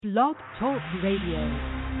Blog Talk Radio.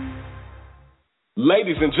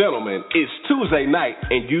 Ladies and gentlemen, it's Tuesday night,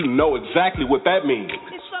 and you know exactly what that means.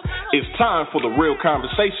 It's time for the real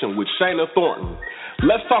conversation with Shana Thornton.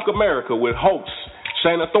 Let's Talk America with host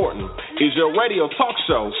Shana Thornton is your radio talk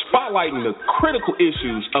show spotlighting the critical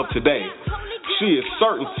issues of today. She is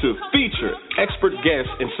certain to feature expert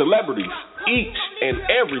guests and celebrities each and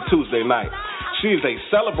every Tuesday night. She is a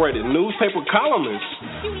celebrated newspaper columnist,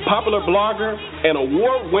 popular blogger, and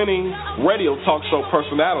award-winning radio talk show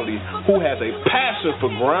personality who has a passion for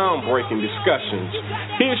groundbreaking discussions.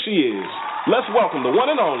 Here she is. Let's welcome the one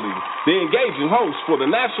and only, the engaging host for the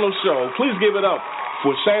national show. Please give it up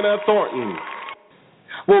for Shana Thornton.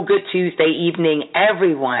 Well, good Tuesday evening,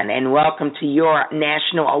 everyone, and welcome to your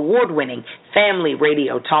national award-winning family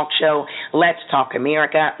radio talk show, Let's Talk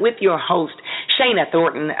America, with your host, Shana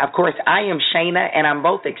Thornton. Of course, I am Shana, and I'm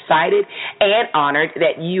both excited and honored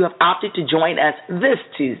that you have opted to join us this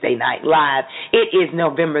Tuesday night live. It is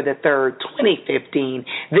November the 3rd, 2015.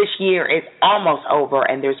 This year is almost over,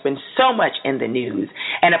 and there's been so much in the news.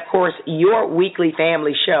 And, of course, your weekly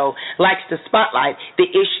family show likes to spotlight the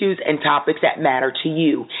issues and topics that matter to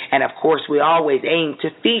you. And, of course, we always aim to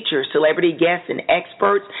feature celebrity guests and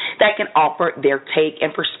experts that can offer their take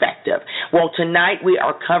and perspective. Well, tonight we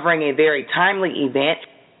are covering a very timely event.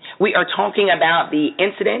 We are talking about the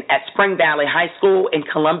incident at Spring Valley High School in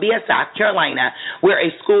Columbia, South Carolina, where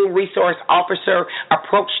a school resource officer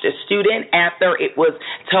approached a student after it was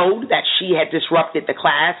told that she had disrupted the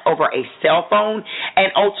class over a cell phone,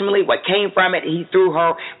 and ultimately what came from it, he threw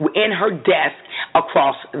her in her desk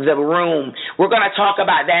across the room. We're going to talk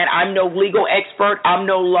about that. I'm no legal expert. I'm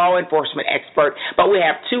no law enforcement expert, but we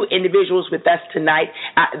have two individuals with us tonight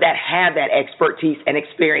that have that expertise and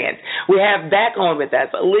experience. We have back on with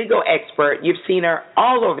us a legal expert. You've seen her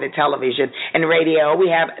all over the television and radio. We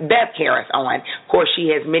have Beth Harris on. Of course,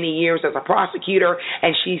 she has many years as a prosecutor,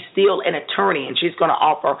 and she's still an attorney, and she's going to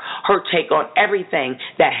offer her take on everything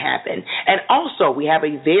that happened. And also, we have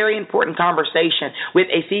a very important conversation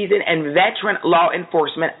with a seasoned and veteran law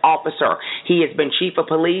enforcement officer. He has been chief of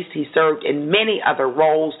police. He served in many other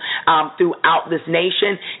roles throughout this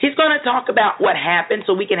nation. He's going to talk about what happened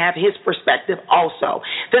so we can have his perspective also.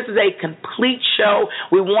 This is a complete show.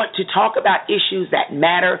 We want to talk about issues that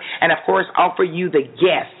matter and, of course, offer you the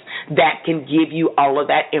guests that can give you all of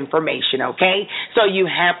that information, okay? So you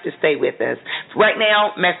have to stay with us. Right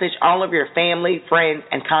now, message all of your family, friends,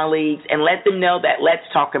 and colleagues, and let them know that Let's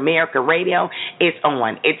Talk America Radio is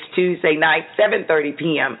on. It's Tuesday night, 7:30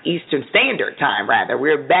 p.m. Eastern Standard Time, rather.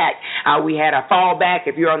 We're back. We had a fallback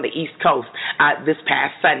if you're on the East Coast this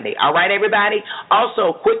past Sunday. All right, everybody?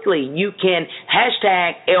 Also, quickly, you can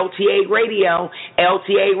hashtag LTA Radio,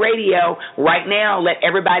 LTA Radio. Right now, let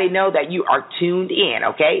everybody know that you are tuned in,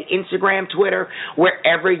 okay? Instagram, Twitter,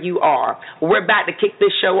 wherever you are. We're about to kick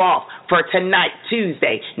this show off for tonight,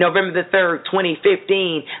 Tuesday, November the 3rd,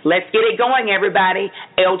 2015. Let's get it going, everybody.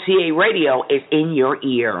 LTA Radio is in your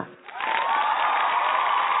ear.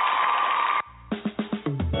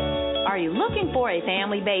 Are you looking for a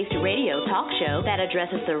family-based radio talk show that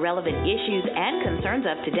addresses the relevant issues and concerns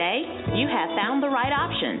of today? You have found the right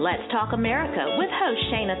option. Let's Talk America with host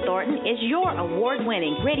Shana Thornton is your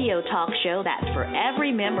award-winning radio talk show that's for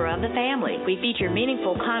every member of the family. We feature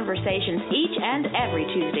meaningful conversations each and every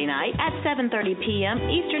Tuesday night at 7:30 p.m.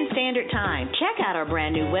 Eastern Standard Time. Check out our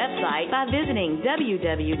brand new website by visiting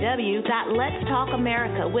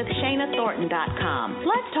www.letstalkamericawithshanathornton.com.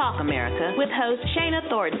 Let's Talk America with host Shana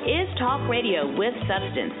Thornton is talk radio with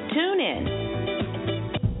substance. Tune in.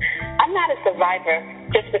 I'm not a survivor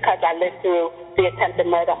just because I lived through the attempted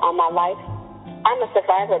murder on my life. I'm a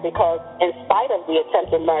survivor because, in spite of the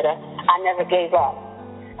attempted murder, I never gave up.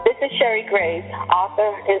 This is Sherry Graves,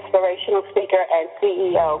 author, inspirational speaker, and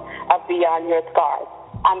CEO of Beyond Your Scars.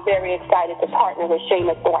 I'm very excited to partner with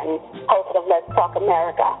Shana Thornton, host of Let's Talk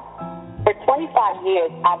America. For 25 years,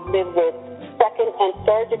 I've lived with second and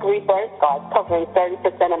third degree burn scars covering 30%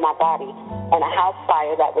 of my body and a house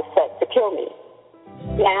fire that was set to kill me.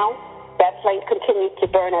 Now, that flame continues to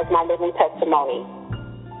burn as my living testimony.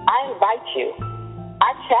 I invite you,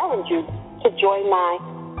 I challenge you to join my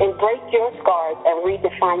Embrace Your Scars and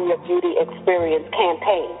Redefine Your Beauty Experience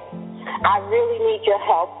campaign. I really need your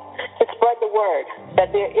help to spread the word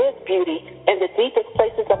that there is beauty in the deepest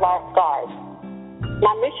places of our scars.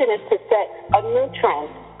 My mission is to set a new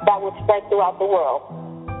trend that will spread throughout the world.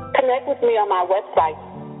 Connect with me on my website,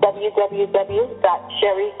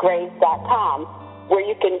 www.sherrygraves.com, where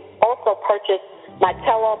you can also purchase my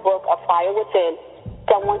tell-all book, A Fire Within,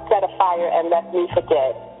 Someone Set a Fire and Left Me for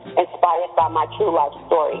Dead, inspired by my true life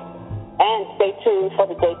story. And stay tuned for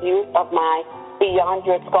the debut of my Beyond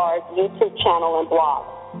Your Scars YouTube channel and blog.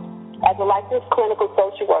 As a licensed clinical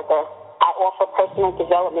social worker, I offer personal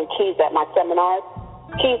development keys at my seminars,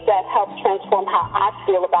 keys that help transform how I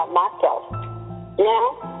feel about myself. Now,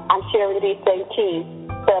 I'm sharing these same keys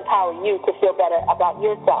to empower you to feel better about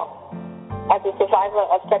yourself. As a survivor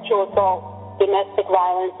of sexual assault, domestic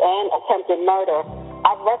violence, and attempted murder,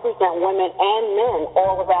 I represent women and men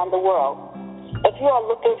all around the world. If you are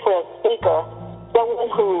looking for a speaker,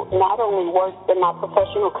 someone who not only works in my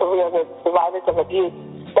professional career with survivors of abuse,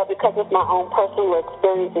 but because of my own personal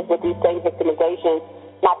experiences with these same victimizations,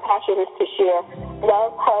 my passion is to share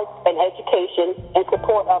love, hugs, and education in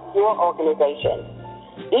support of your organization.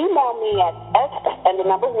 Email me at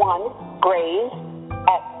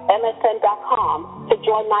s1graves@msn.com to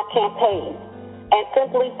join my campaign and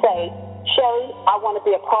simply say, Sherry, I want to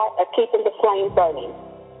be a part of keeping the flame burning.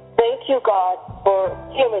 Thank you, God, for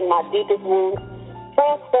healing my deepest wounds,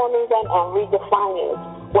 transforming them and redefining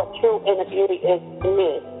what true inner beauty is to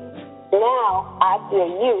me. Now I dare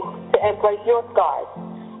you to embrace your scars.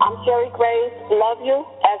 I'm Sherry Graves. Love you.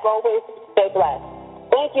 As always, stay blessed.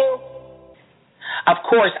 Thank you. Of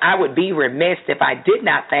course, I would be remiss if I did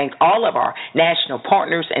not thank all of our national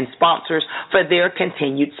partners and sponsors for their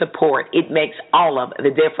continued support. It makes all of the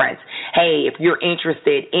difference. Hey, if you're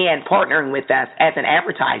interested in partnering with us as an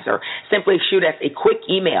advertiser, simply shoot us a quick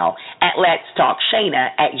email at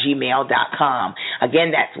letstalkshayna@gmail.com.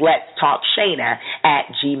 Again, that's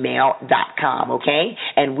letstalkshayna@gmail.com, okay?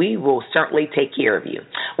 And we will certainly take care of you.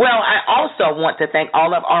 Well, I also want to thank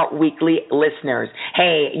all of our weekly listeners.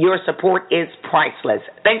 Hey, your support is priceless.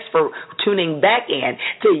 Thanks for tuning back in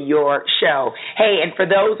to your show. Hey, and for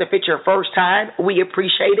those, if it's your first time, we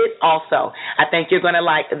appreciate it also. I think you're going to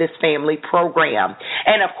like this family program.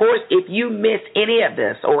 And, of course, if you miss any of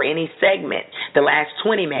this or any segment, the last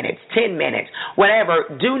 20 minutes, 10 minutes, whatever,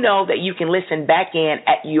 do know that you can listen back in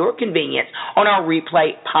at your convenience on our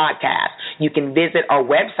replay podcast. You can visit our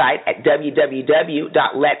website at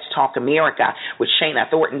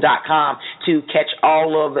www.letstalkamerica.com to catch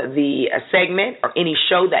all of the segment or any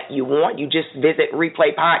show that you want. You just visit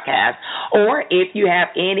Replay Podcast. Or if you have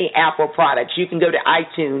any Apple products, you can go to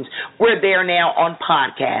iTunes. We're there now on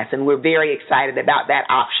podcast, and we're very excited about that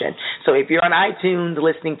option. So if you're on iTunes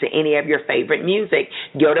listening to any of your favorite music,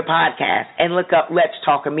 go to podcast and look up Let's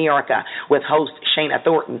Talk America with host Shana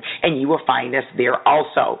Thornton, and you will find us there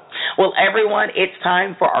also. Well, everyone, it's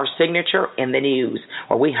time for our signature in the news,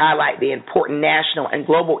 where we highlight the important national and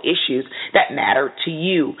global issues that matter to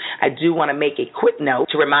you. I do want to make a quick note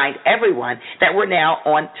to remind everyone that we're now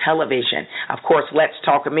on television. Of course, Let's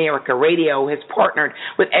Talk America Radio has partnered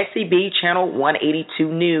with SCB Channel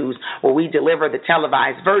 182 News, where we deliver the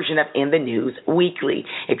televised version of In the News weekly.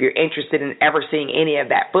 If you're interested in ever seeing any of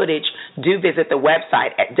that footage, do visit the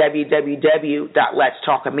website at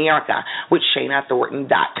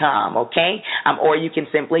www.letstalkamerica.com, okay? Or you can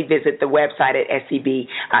simply visit the website at scbtv.com.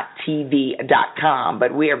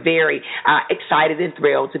 But we are very excited and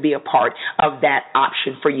thrilled to be a part of that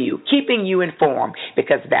option for you, keeping you informed,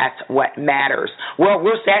 because that's what matters. Well,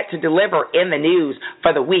 we're set to deliver In the News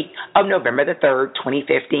for the week of November the 3rd,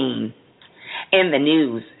 2015. In the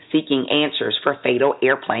news, seeking answers for fatal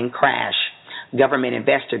airplane crash. Government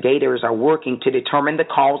investigators are working to determine the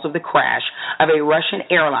cause of the crash of a Russian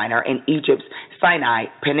airliner in Egypt's Sinai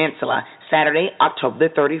Peninsula Saturday, October the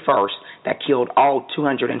 31st, that killed all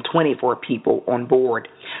 224 people on board.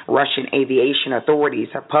 Russian aviation authorities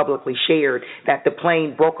have publicly shared that the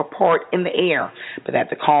plane broke apart in the air, but that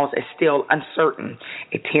the cause is still uncertain.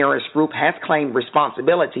 A terrorist group has claimed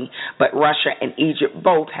responsibility, but Russia and Egypt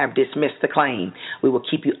both have dismissed the claim. We will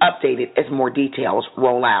keep you updated as more details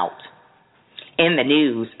roll out. In the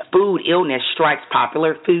news, food illness strikes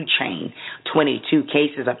popular food chain. 22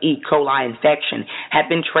 cases of E. coli infection have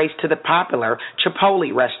been traced to the popular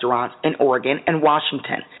Chipotle restaurants in Oregon and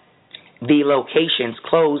Washington. The locations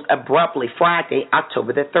closed abruptly Friday,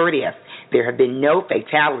 October the 30th. There have been no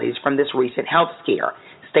fatalities from this recent health scare.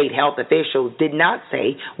 State health officials did not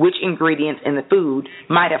say which ingredients in the food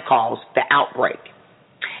might have caused the outbreak.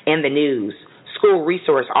 In the news, school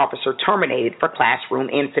resource officer terminated for classroom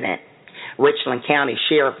incident. Richland County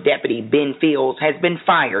Sheriff Deputy Ben Fields has been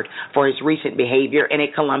fired for his recent behavior in a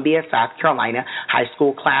Columbia, South Carolina high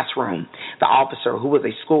school classroom. The officer, who was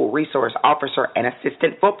a school resource officer and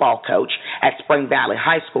assistant football coach at Spring Valley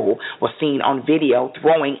High School, was seen on video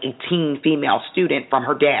throwing a teen female student from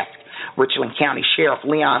her desk. Richland County Sheriff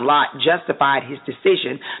Leon Lott justified his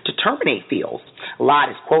decision to terminate Fields. Lott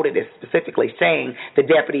is quoted as specifically saying the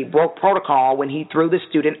deputy broke protocol when he threw the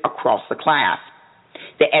student across the class.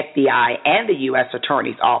 The FBI and the U.S.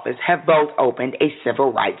 Attorney's Office have both opened a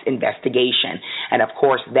civil rights investigation. And, of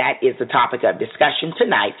course, that is the topic of discussion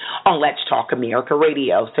tonight on Let's Talk America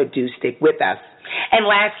Radio, so do stick with us. And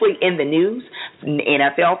lastly, in the news,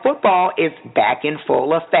 NFL football is back in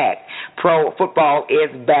full effect. Pro football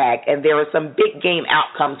is back, and there are some big game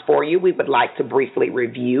outcomes for you we would like to briefly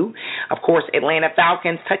review. Of course, Atlanta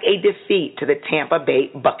Falcons took a defeat to the Tampa Bay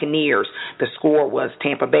Buccaneers. The score was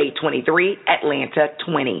Tampa Bay 23, Atlanta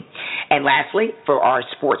 20. And lastly, for our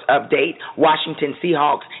sports update, Washington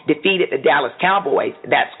Seahawks defeated the Dallas Cowboys.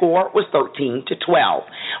 That score was 13-12.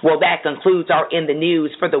 Well, that concludes our In the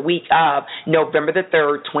News for the week of November the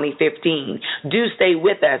 3rd, 2015. Do stay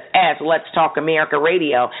with us as Let's Talk America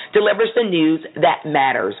Radio delivers the news that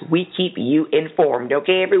matters. We keep you informed,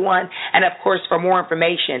 okay, everyone? And, of course, for more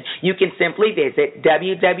information, you can simply visit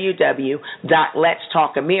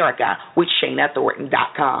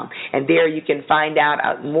www.letstalkamerica.com. And there you can find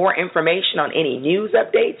out more information on any news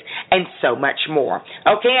updates and so much more.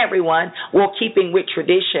 Okay, everyone, well, keeping with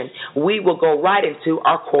tradition, we will go right into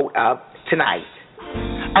our quote of tonight.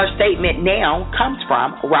 Our statement now comes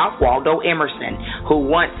from Ralph Waldo Emerson, who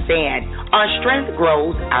once said, "Our strength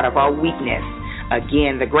grows out of our weakness."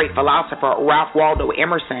 Again, the great philosopher Ralph Waldo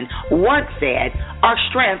Emerson once said, "Our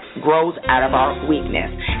strength grows out of our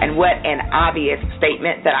weakness." And what an obvious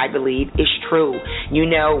statement that I believe is true. You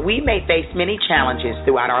know, we may face many challenges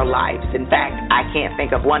throughout our lives. In fact, I can't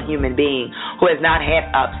think of one human being who has not had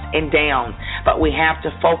ups and downs. But we have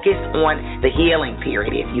to focus on the healing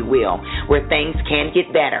period, if you will, where things can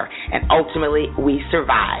get better and ultimately we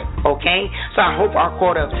survive. Okay? So I hope our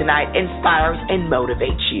quote of tonight inspires and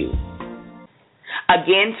motivates you.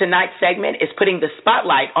 Again, tonight's segment is putting the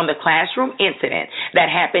spotlight on the classroom incident that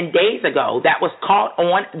happened days ago that was caught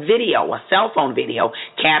on video. A cell phone video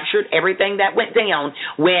captured everything that went down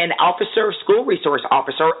when school resource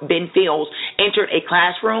officer Ben Fields entered a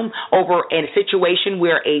classroom over in a situation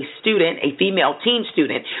where a student, a female teen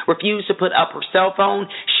student, refused to put up her cell phone.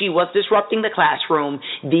 She was disrupting the classroom.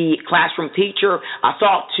 The classroom teacher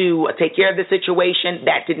sought to take care of the situation.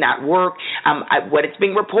 That did not work. What is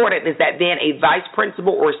being reported is that then a vice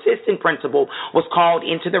principal or assistant principal was called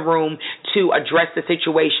into the room to address the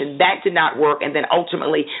situation. That did not work, and then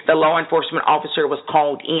ultimately the law enforcement officer was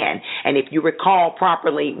called in. And if you recall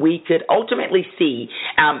properly, we could ultimately see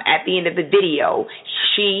at the end of the video,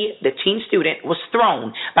 the teen student, was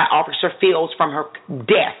thrown by Officer Fields from her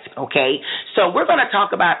desk, okay? So we're going to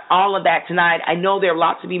talk about all of that tonight. I know there are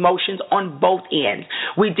lots of emotions on both ends.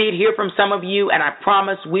 We did hear from some of you, and I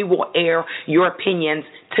promise we will air your opinions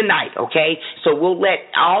tonight, okay? So we'll let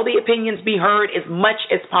all the opinions be heard as much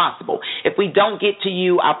as possible. If we don't get to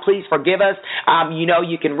you, please forgive us.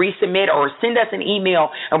 You can resubmit or send us an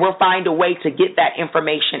email, and we'll find a way to get that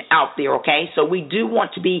information out there, okay? So we do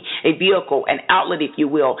want to be a vehicle, an outlet, if you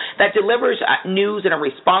will, that delivers news in a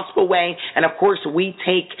responsible way. And, of course, we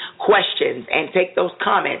take questions and take those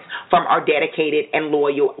comments from our dedicated and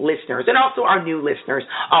loyal listeners and also our new listeners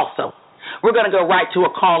also. We're going to go right to a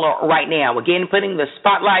caller right now, again putting the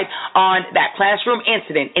spotlight on that classroom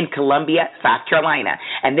incident in Columbia, South Carolina.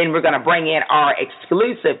 And then we're going to bring in our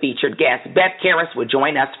exclusive featured guest. Beth Karras will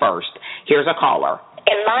join us first. Here's a caller.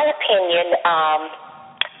 In my opinion,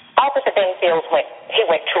 Officer Ben Fields went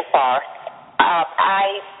too far.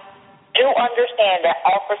 I do understand that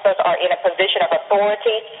officers are in a position of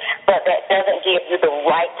authority, but that doesn't give you the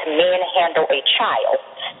right to manhandle a child.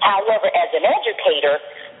 However, as an educator,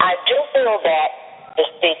 I do feel that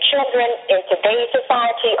the children in today's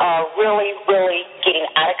society are really, really getting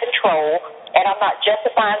out of control, and I'm not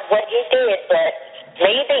justifying what he did, but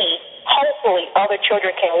maybe, hopefully, other children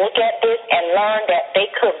can look at this and learn that they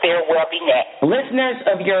could very well be next. Listeners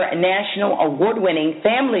of your national award-winning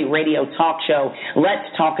family radio talk show, Let's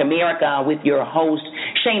Talk America, with your host,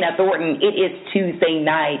 Shana Thornton. It is Tuesday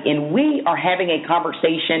night, and we are having a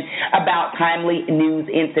conversation about timely news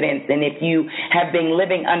incidents. And if you have been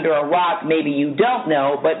living under a rock, maybe you don't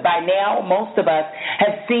know, but by now most of us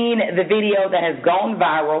have seen the video that has gone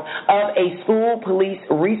viral of a school police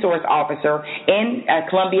resource officer in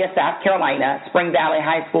Columbia, South Carolina, Spring Valley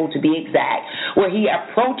High School to be exact, where he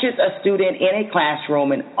approaches a student in a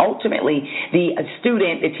classroom, and ultimately the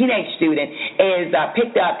teenage student, is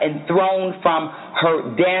picked up and thrown from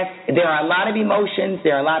her death. There are a lot of emotions.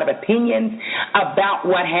 There are a lot of opinions about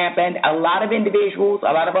what happened. A lot of individuals,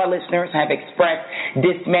 a lot of our listeners have expressed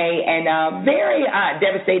dismay and very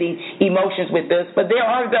devastating emotions with this. But there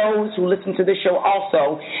are those who listen to the show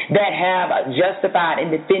also that have justified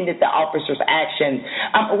and defended the officer's actions.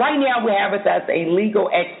 Right now we have with us a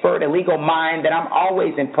legal expert, a legal mind that I'm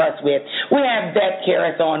always impressed with. We have Beth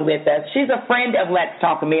Karas on with us. She's a friend of Let's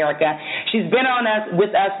Talk America. She's been on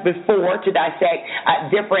with us before to dissect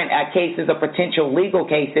different cases or potential legal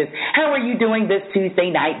cases. How are you doing this Tuesday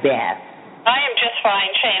night, Beth? I am just fine,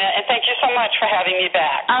 Shana, and thank you so much for having me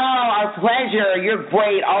back. Oh, our pleasure. You're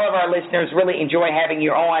great. All of our listeners really enjoy having you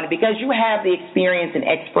on because you have the experience and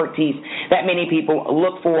expertise that many people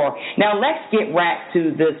look for. Now, let's get right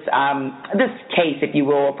to this case, if you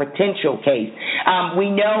will, a potential case. We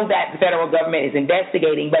know that the federal government is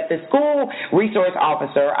investigating, but the school resource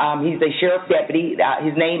officer, he's a sheriff deputy.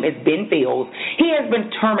 His name is Ben Fields. He has been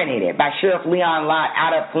terminated by Sheriff Leon Lott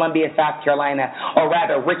out of Columbia, South Carolina, or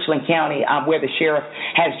rather Richland County, where the sheriff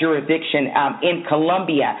has jurisdiction in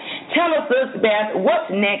Columbia. Tell us this, Beth, what's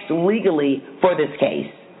next legally for this case?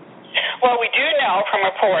 Well, we do know from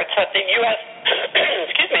reports that the U.S.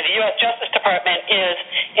 the U.S. Justice Department is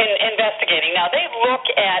investigating. Now, they look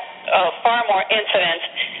at far more incidents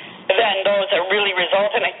than those that really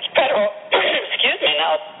result in a federal,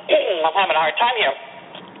 I'm having a hard time here,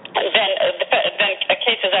 then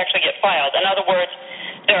cases actually get filed. In other words,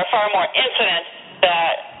 there are far more incidents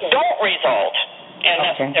that don't result in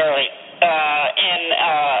necessarily in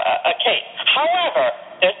a case. However,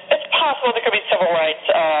 it's possible there could be a civil rights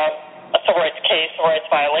case, civil rights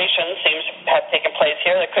violation seems to have taken place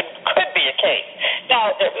here. There could be a case.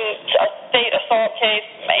 Now, a state assault case,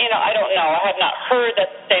 I don't know. I have not heard that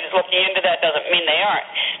the state is looking into that. Doesn't mean they aren't.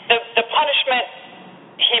 The punishment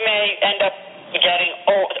he may end up getting,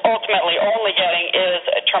 ultimately only getting, is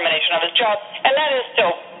a termination of his job, and that is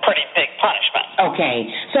still pretty big punishment. Okay,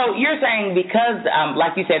 so you're saying because,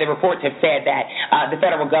 like you said, the reports have said that the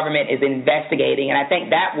federal government is investigating, and I think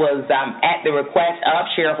that was at the request of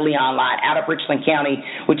Sheriff Leon Lott out of Richland County,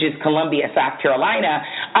 which is Columbia, South Carolina.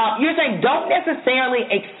 You're saying don't necessarily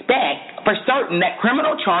expect for certain that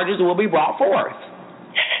criminal charges will be brought forth.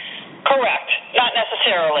 Correct. Not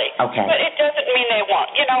necessarily. Okay. But it doesn't mean they won't.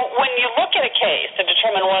 When you look at a case to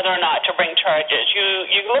determine whether or not to bring charges,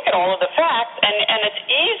 you look at all of the facts, and it's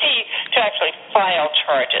easy to actually file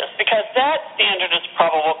charges because that standard is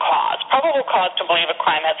probable cause. Probable cause to believe a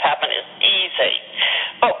crime has happened is easy.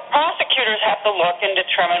 But prosecutors have to look and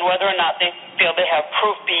determine whether or not they feel they have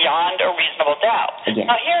proof beyond a reasonable doubt. Yes.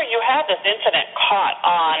 Now, here you have this incident caught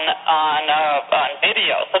on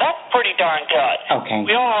video, so that's pretty darn good. Okay.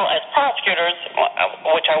 We all, as prosecutors,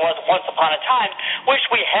 which I was once upon a time, wish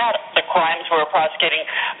we had the crimes we were prosecuting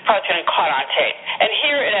caught on tape. And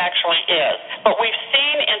here it actually is. But we've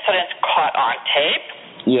seen incidents caught on tape.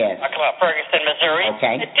 Yes. Talk about Ferguson, Missouri.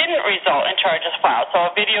 Okay. It didn't result in charges filed. So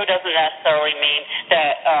a video doesn't necessarily mean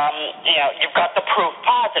that you've got the proof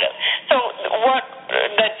positive. So what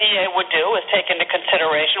the DA would do is take into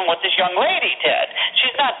consideration what this young lady did.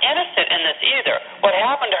 She's not innocent in this either. What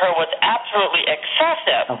happened to her was absolutely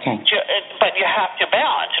excessive. Okay. But you have to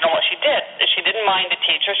balance, what she did. She didn't mind a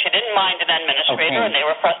teacher. She didn't mind an administrator, and they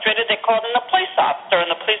were frustrated. They called in the police officer,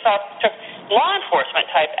 and the police officer took law enforcement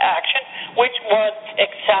type action, which was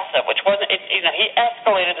excessive, which wasn't, he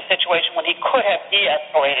escalated the situation when he could have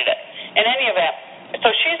de-escalated it. In any event,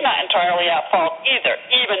 so she's not entirely at fault either,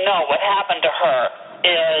 even though what happened to her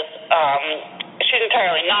is, she's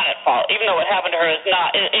entirely not at fault, even though what happened to her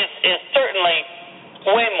is certainly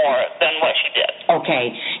way more than what she did. Okay.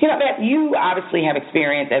 Beth, you obviously have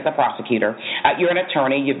experience as a prosecutor. You're an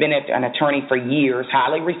attorney. You've been an attorney for years,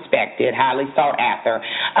 highly respected, highly sought after.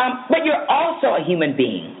 But you're also a human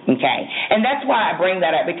being, okay? And that's why I bring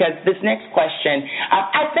that up, because this next question,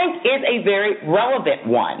 I think, is a very relevant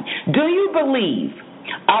one. Do you believe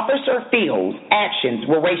Officer Fields' actions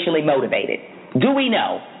were racially motivated? Do we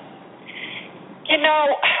know?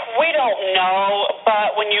 We don't know,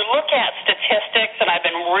 but when you look at statistics, and I've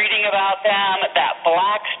been reading about them, that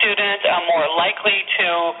black students are more likely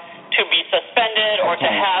to be suspended or to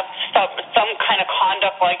have some kind of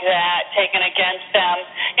conduct like that taken against them.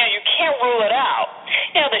 You can't rule it out.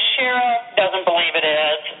 The sheriff doesn't believe it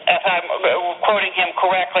is. If I'm quoting him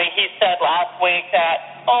correctly, he said last week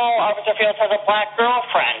that, Officer Fields has a black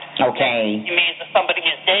girlfriend. Okay. He means somebody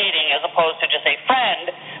he's dating as opposed to just a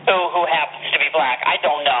friend who happens to be black. I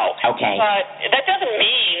don't know. Okay. But that doesn't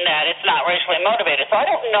mean that it's not racially motivated. So I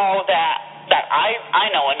don't know that I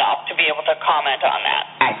know enough to be able to comment on that.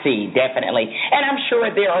 I see, definitely. And I'm sure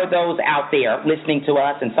there are those out there listening to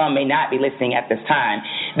us, and some may not be listening at this time,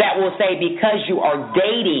 that will say because you are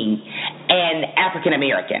dating an African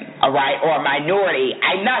American, all right, or a minority,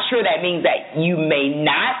 I'm not sure that means that you may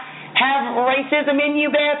not have racism in you,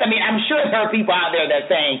 Beth. I mean, I'm sure there are people out there that are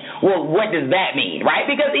saying, well, what does that mean, right?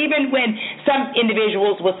 Because even when some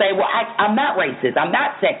individuals will say, well, I'm not racist, I'm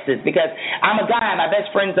not sexist because I'm a guy, my best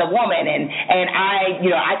friend's a woman, and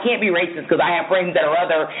I can't be racist because I have friends that are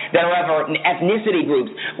other ethnicity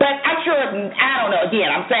groups. But I'm sure, I don't know, again,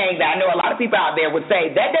 I'm saying that I know a lot of people out there would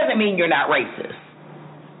say that doesn't mean you're not racist.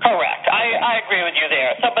 Correct. I agree with you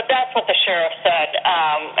there. So, but that's what the sheriff said.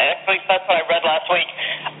 At least that's what I read last week.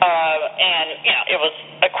 And it was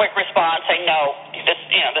a quick response saying, no,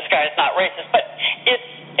 this guy is not racist. But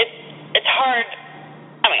it's hard.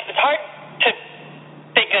 I mean, it's hard to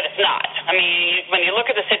think that it's not. I mean, when you look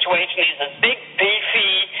at the situation, he's this big,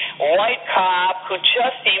 beefy white cop who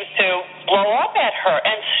just seems to blow up at her.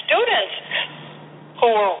 And students who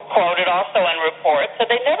were quoted also in reports said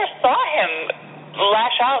they never saw him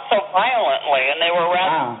lash out so violently, and they were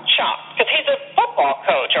rather shocked because he's a football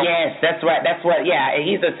coach. Yes, that's right.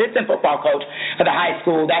 He's an assistant football coach for the high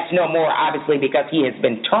school. That's no more, obviously, because he has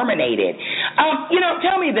been terminated.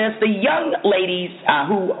 Tell me this: the young ladies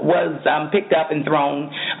who was picked up and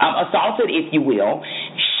thrown, assaulted, if you will.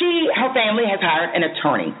 Her family has hired an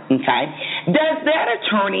attorney. Okay, does that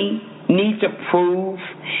attorney need to prove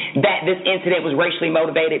that this incident was racially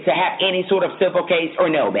motivated to have any sort of civil case,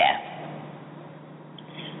 or no, Beth?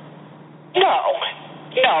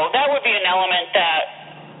 No, that would be an element that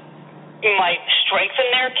might strengthen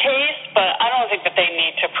their case, but I don't think that they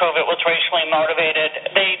need to prove it was racially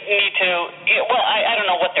motivated. They need to, I don't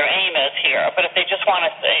know what their aim is here, but if they just want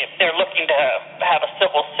to say, if they're looking to have a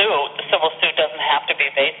civil suit, the civil suit doesn't have to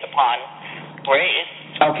be based upon race.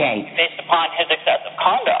 Okay. Based upon his excessive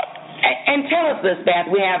conduct. And tell us this, Beth.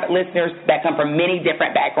 We have listeners that come from many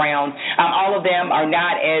different backgrounds. All of them are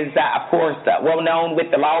not as, of course, well-known with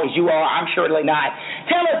the law as you are. I'm surely not.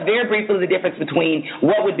 Tell us very briefly the difference between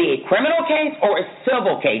what would be a criminal case or a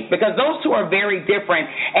civil case, because those two are very different,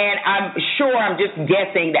 and I'm just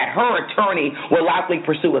guessing that her attorney will likely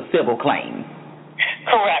pursue a civil claim.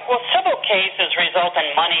 Correct. Well, civil cases result in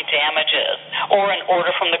money damages or an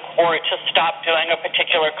order from the court to stop doing a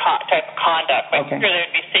particular type of conduct. But here they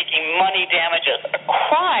would be seeking money damages. A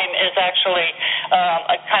crime is actually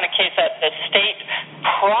a kind of case that the state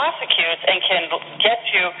prosecutes and can get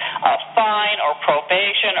you a fine or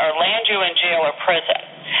probation or land you in jail or prison.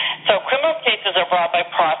 So criminal cases are brought by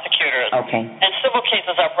prosecutors, and civil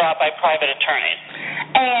cases are brought by private attorneys.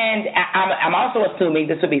 And I'm also assuming,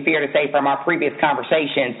 this would be fair to say from our previous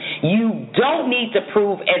conversations, you don't need to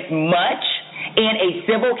prove as much in a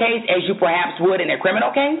civil case as you perhaps would in a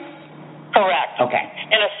criminal case? Correct. Okay.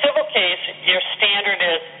 In a civil case, your standard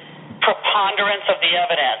is preponderance of the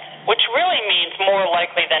evidence, which really means more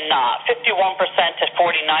likely than not, 51% to 49%.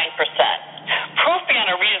 Proof beyond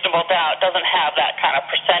a reasonable doubt doesn't have that kind of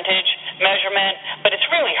percentage measurement, but it's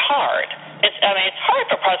really hard. It's hard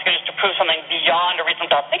for prosecutors to prove something beyond a reasonable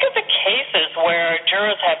doubt. Think of the cases where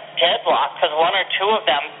jurors have deadlocked because one or two of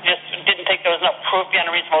them just didn't think there was enough proof beyond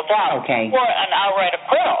a reasonable doubt, or an outright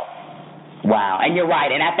acquittal. Wow, and you're right,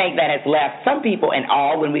 and I think that has left some people in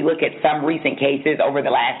awe when we look at some recent cases over the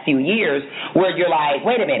last few years where you're like,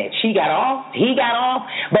 wait a minute, she got off, he got off,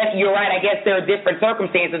 but you're right, I guess there are different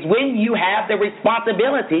circumstances when you have the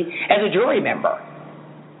responsibility as a jury member.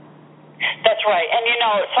 That's right. And,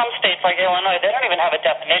 some states like Illinois, they don't even have a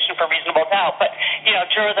definition for reasonable doubt, but,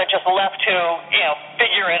 jurors are just left to,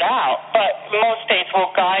 figure it out. But most states will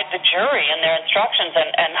guide the jury in their instructions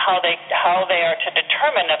and how they are to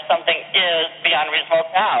determine if something is beyond reasonable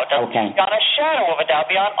doubt. Beyond a shadow of a doubt,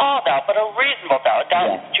 beyond all doubt, but a reasonable doubt,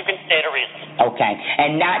 that you can state a reason. Okay.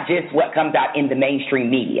 And not just what comes out in the mainstream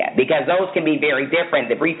media, because those can be very different.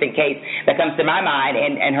 The recent case that comes to my mind,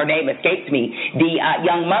 and her name escapes me, the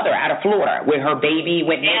young mother out of Florida where her baby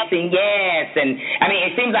went missing. Yes. And,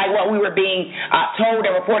 it seems like what we were being told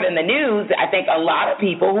and reported in the news, I think a lot of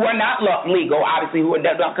people who are not legal, obviously, who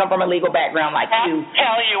don't come from a legal background like you. I'll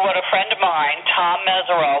tell you what a friend of mine, Tom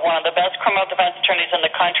Mesereau, one of the best criminal defense attorneys in the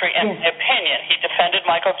country, in my opinion, he defended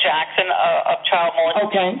Michael Jackson of child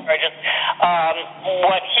molestation charges.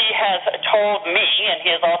 What he has told me, and he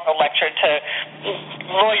has also lectured to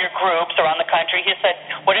lawyer groups around the country, he said,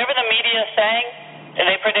 whatever the media is saying, and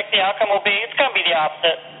they predict the outcome will be, it's going to be the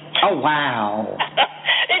opposite. Oh, wow.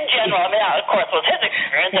 In general, I mean, of course, was his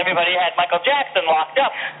experience. Everybody had Michael Jackson locked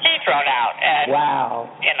up, key thrown out, and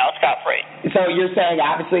scot-free. So you're saying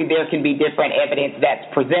obviously there can be different evidence that's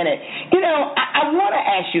presented. I want to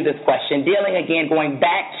ask you this question, going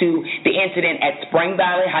back to the incident at Spring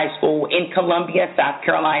Valley High School in Columbia, South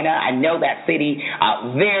Carolina. I know that city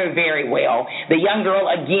very, very well. The young girl,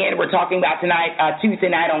 again, we're talking about tonight, Tuesday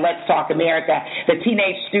night on Let's Talk America. The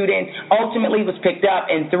teenage student ultimately was picked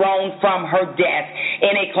up and thrown from her desk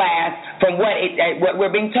in a class. From what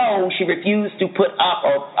we're being told, she refused to put up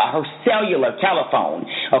her cellular telephone.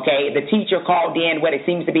 Okay, the teacher called in what it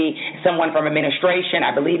seems to be someone from administration.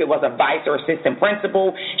 I believe it was a vice or assistant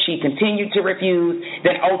principal. She continued to refuse.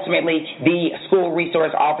 Then ultimately, the school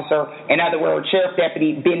resource officer, in other words, Sheriff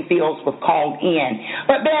Deputy Ben Fields, was called in.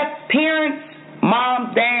 But Beth, parents,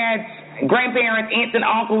 moms, dads, grandparents, aunts and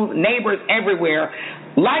uncles, neighbors everywhere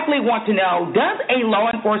likely want to know, does a law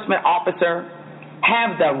enforcement officer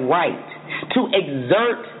have the right to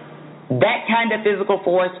exert that kind of physical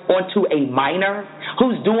force onto a minor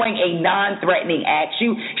who's doing a non-threatening act?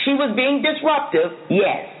 She was being disruptive,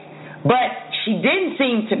 yes, but she didn't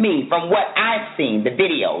seem to me, from what I've seen, the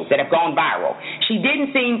videos that have gone viral, she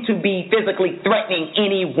didn't seem to be physically threatening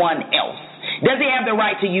anyone else. Does he have the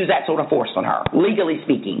right to use that sort of force on her, legally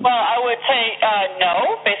speaking? Well, I would say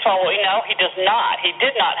no. Based on what we know, he does not. He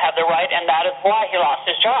did not have the right, and that is why he lost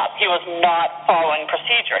his job. He was not following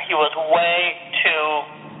procedure. He was way too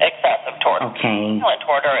excessive toward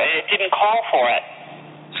her. It didn't call for it.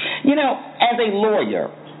 As a lawyer,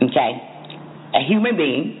 a human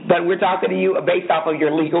being, but we're talking to you based off of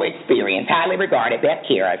your legal experience, highly regarded, Beth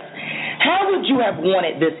Karas, how would you have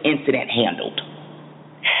wanted this incident handled?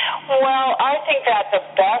 Well, I think that the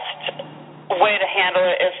best way to handle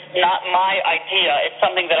it is not my idea. It's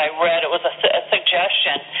something that I read. It was a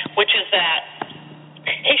suggestion, which is that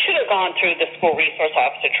he should have gone through the school resource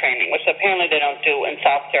officer training, which apparently they don't do in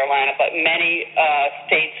South Carolina, but many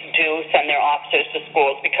states do send their officers to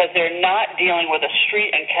schools because they're not dealing with a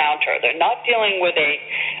street encounter. They're not dealing with a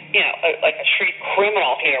street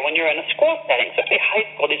criminal here when you're in a school setting, especially high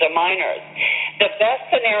school. These are minors. The best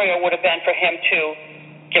scenario would have been for him to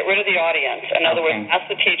get rid of the audience. In other words, ask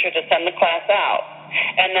the teacher to send the class out,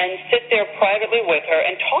 and then sit there privately with her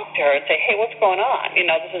and talk to her and say, hey, what's going on?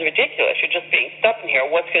 This is ridiculous. You're just being stubborn here.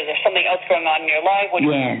 Is there something else going on in your life?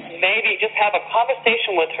 Maybe just have a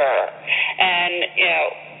conversation with her and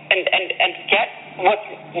get what's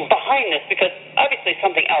behind this, because obviously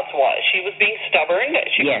something else was. She was being stubborn.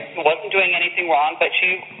 She wasn't doing anything wrong, but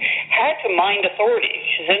she had to mind authority.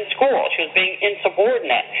 She's in school. She was being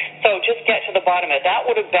insubordinate. So just get to the bottom of it. That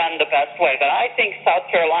would have been the best way. But I think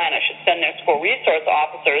South Carolina should send their school resource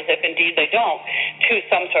officers, if indeed they don't, to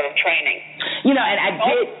some sort of training. And I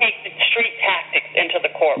don't take the street tactics into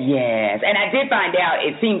the court. Yes, and I did find out,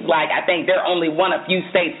 it seems like I think they're only one of few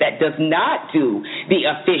states that does not do the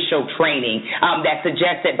official training that's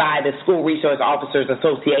suggested by the School Resource Officers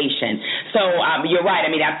Association. So you're right. I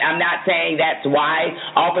mean, I'm not saying that's why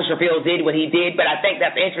Officer Fields did what he did, but I think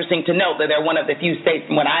that's interesting to note that they're one of the few states,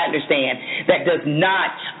 from what I understand, that does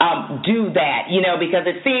not do that, because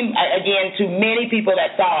it seemed, again, to many people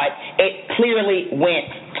that saw it, it clearly went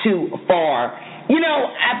too far.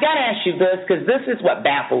 I've got to ask you this, because this is what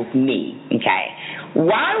baffles me, okay?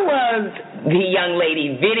 Why was the young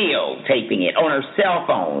lady videotaping it on her cell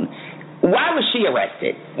phone? Why was she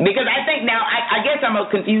arrested? Because I think now, I guess I'm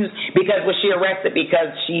confused, because was she arrested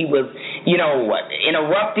because she was,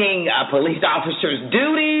 interrupting a police officer's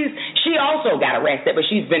duties? She also got arrested, but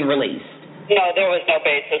she's been released. No, there was no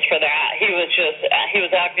basis for that. He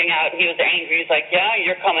was acting out, and he was angry. He's like, yeah,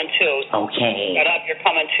 you're coming too. Okay. Shut up, you're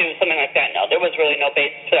coming too, something like that. No, there was really no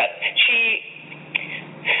basis for that.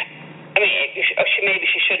 Maybe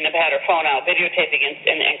she shouldn't have had her phone out videotaping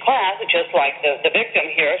in class, just like the victim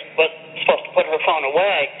here was supposed to put her phone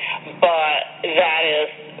away. But that is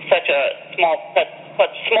such small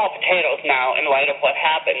potatoes now in light of what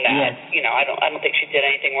happened. That I don't think she did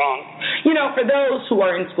anything wrong. For those who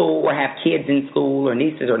are in school or have kids in school or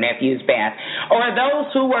nieces or nephews, Beth, or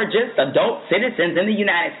those who are just adult citizens in the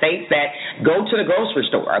United States that go to the grocery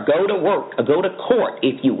store or go to work or go to court,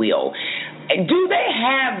 if you will, do they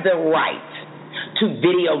have the right to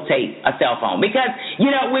videotape a cell phone? Because,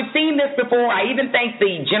 we've seen this before. I even think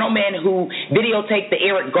the gentleman who videotaped the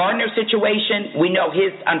Eric Gardner situation, we know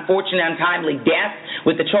his unfortunate, untimely death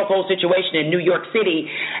with the chokehold situation in New York City.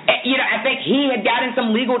 I think he had gotten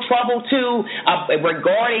some legal trouble, too,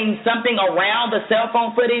 regarding something around the cell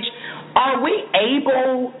phone footage. Are we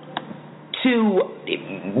able to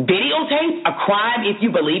videotape a crime if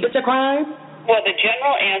you believe it's a crime? Well, the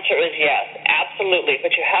general answer is yes, absolutely. Absolutely, but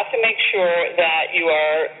you have to make sure that you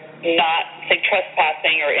are not, say,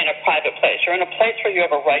 trespassing or in a private place. You're in a place where you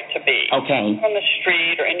have a right to be. Okay. On the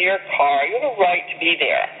street or in your car, you have a right to be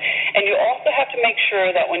there. And you also have to make sure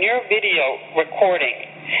that when you're video recording,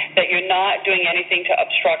 that you're not doing anything to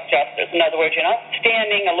obstruct justice. In other words, you're not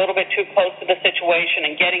standing a little bit too close to the situation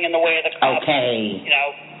and getting in the way of the cops. Okay.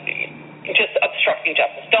 Just obstructing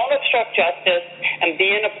justice. Don't obstruct justice and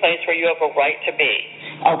be in a place where you have a right to be.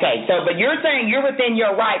 Okay, but you're saying you're within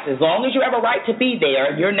your rights. As long as you have a right to be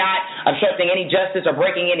there, you're not obstructing any justice or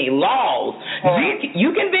breaking any laws. Right.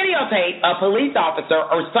 You can videotape a police officer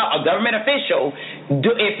or a government official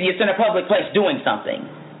if it's in a public place doing something.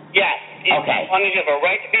 Yes. Okay. As long as you have a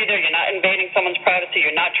right to be there, you're not invading someone's privacy,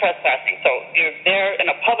 you're not trespassing. So you're there in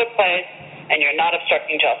a public place and you're not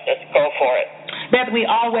obstructing justice. Go for it. Beth, we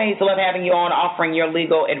always love having you on, offering your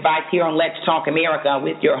legal advice here on Let's Talk America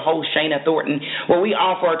with your host, Shana Thornton, where we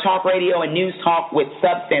offer talk radio and news talk with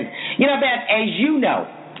substance. Beth, as you know,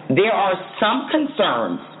 there are some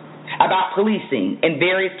concerns about policing in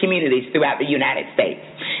various communities throughout the United States.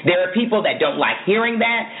 There are people that don't like hearing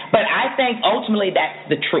that, but I think ultimately that's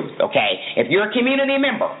the truth, okay? If you're a community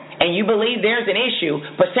member and you believe there's an issue,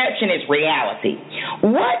 perception is reality.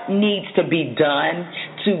 What needs to be done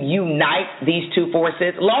to unite these two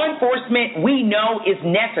forces? Law enforcement, we know, is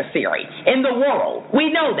necessary in the world.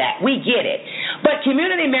 We know that. We get it. But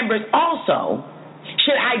community members also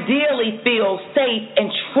should ideally feel safe and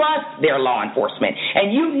trust their law enforcement.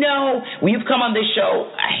 And we've come on this show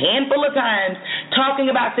a handful of times talking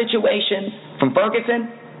about situations from Ferguson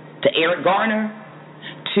to Eric Garner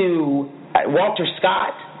to Walter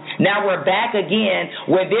Scott. Now we're back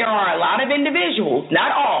again where there are a lot of individuals,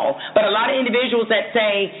 not all, but a lot of individuals that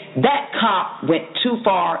say that cop went too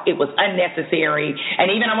far, it was unnecessary.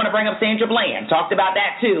 And even I want to bring up Sandra Bland, talked about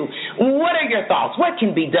that too. What are your thoughts? What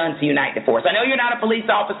can be done to unite the force? I know you're not a police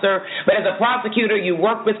officer, but as a prosecutor, you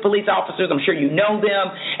work with police officers. I'm sure you know them.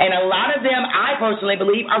 And a lot of them, I personally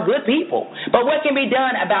believe, are good people. But what can be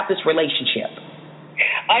done about this relationship?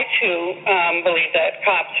 I, too, believe that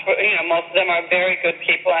cops, most of them are very good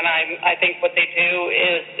people, and I think what they do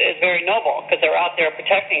is very noble because they're out there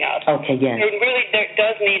protecting us. Okay, yes. There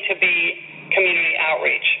does need to be community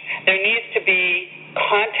outreach. There needs to be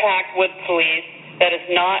contact with police that is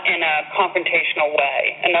not in a confrontational way.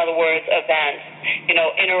 In other words, events,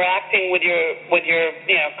 interacting with your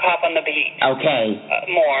cop on the beat. Okay.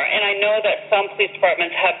 More. And I know that some police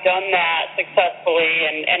departments have done that successfully,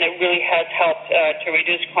 and it really has helped to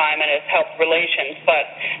reduce crime and it's helped relations. But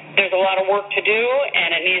there's a lot of work to do,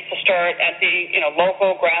 and it needs to start at the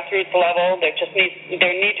local grassroots level. There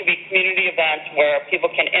need to be community events where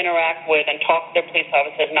people can interact with and talk to their police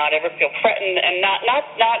officers, not ever feel threatened, and not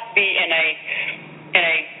be in a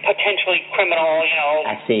potentially criminal,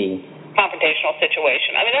 I see, confrontational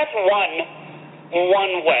situation. I mean, that's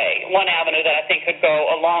one way, one avenue that I think could go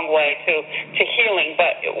a long way to healing,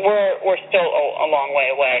 but we're still a long way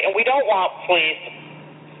away. And we don't want police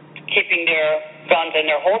keeping their guns in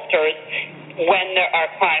their holsters when there are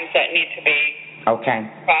crimes that need to be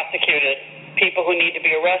prosecuted, people who need to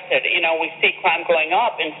be arrested. We see crime going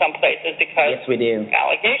up in some places because yes, we do.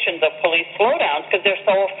 Allegations of police slowdowns because they're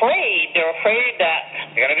so afraid. They're afraid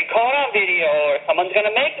that they're going to be caught on video or someone's going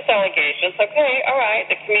to make this allegation. It's okay, all right,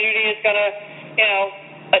 the community is going to,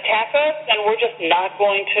 attack us, and we're just not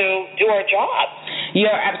going to do our job.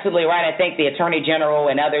 You're absolutely right. I think the Attorney General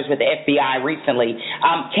and others with the FBI recently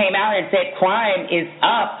came out and said crime is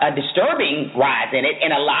up, a disturbing rise in it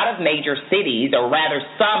in a lot of major cities, or rather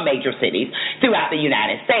some major cities throughout the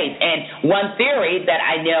United States. And one theory that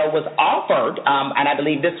I know was offered, and I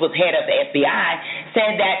believe this was head of the FBI,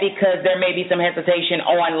 said that because there may be some hesitation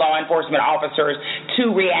on law enforcement officers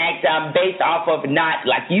to react based off of not,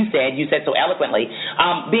 like you said so eloquently,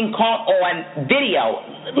 being caught on video.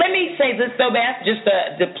 Let me say this, though, Beth, just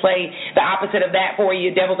to play the opposite of that for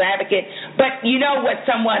you, devil's advocate. But you know what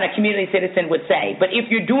a community citizen would say. But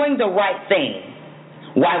if you're doing the right thing,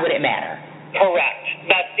 why would it matter? Correct.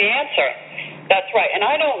 That's the answer. That's right. And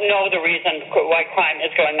I don't know the reason why crime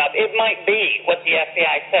is going up. It might be what the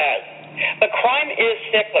FBI says. But crime is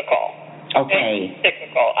cyclical. Okay. It's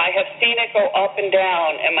cyclical. I have seen it go up and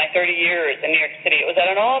down in my 30 years in New York City. It was at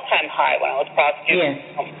an all-time high when I was prosecuting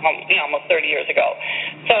almost 30 years ago.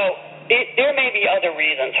 So there may be other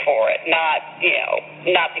reasons for it, not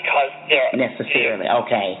because they're necessarily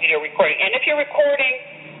you're recording. And if you're recording,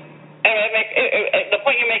 the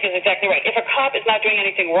point you make is exactly right. If a cop is not doing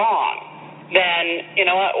anything wrong, then you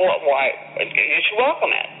know what? Why you should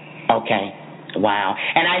welcome it. Okay. Wow.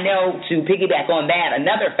 And I know, to piggyback on that,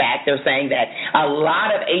 another fact, they're saying that a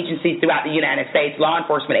lot of agencies throughout the United States, law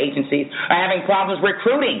enforcement agencies, are having problems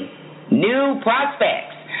recruiting new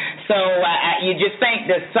prospects. So you just think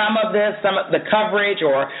that some of the coverage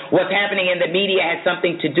or what's happening in the media has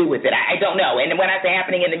something to do with it. I don't know. And when I say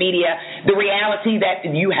happening in the media, the reality that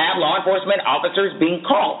you have law enforcement officers being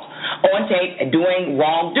caught on tape doing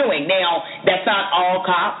wrongdoing. Now, that's not all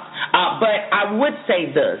cops, but I would say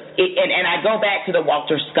this, and I go back to the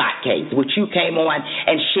Walter Scott case, which you came on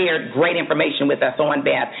and shared great information with us on,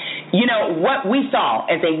 Beth. You know, what we saw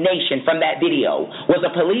as a nation from that video was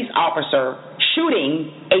a police officer shooting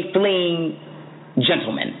a fleeing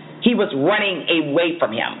gentleman. He was running away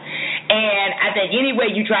from him. And I think any way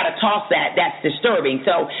you try to toss that, that's disturbing.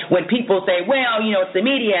 So when people say, well, you know, it's the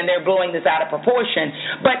media and they're blowing this out of proportion,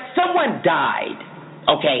 but someone died.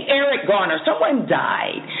 Okay, Eric Garner, someone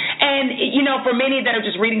died. And, you know, for many that are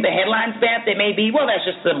just reading the headlines, Beth, it may be, well, that's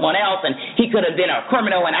just someone else, and he could have been a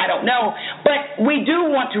criminal, and I don't know. But we do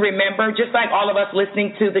want to remember, just like all of us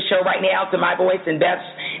listening to the show right now, to my voice and Beth's,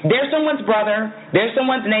 there's someone's brother, there's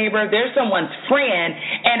someone's neighbor, there's someone's friend,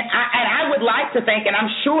 and I would like to think, and I'm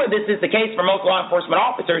sure this is the case for most law enforcement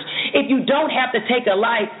officers, if you don't have to take a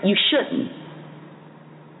life, you shouldn't.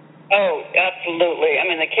 Oh, absolutely. I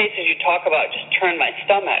mean, the cases you talk about just turn my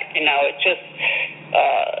stomach. You know, it's just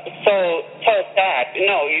so sad.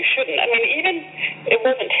 No, you shouldn't. I mean, even it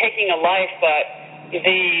wasn't taking a life, but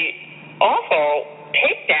the awful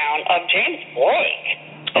takedown of James Blake.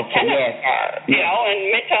 Okay, yes. You know, in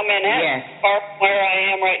Midtown Manhattan, far from where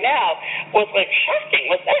I am right now, was like shocking.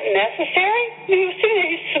 Was that necessary? I mean, you see,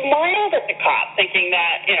 he smiled at the cop, thinking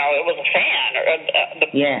that, you know, it was a fan or the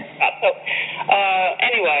cop. So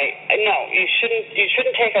anyway, no, you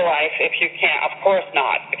shouldn't take a life if you can. Of course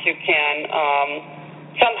not. If you can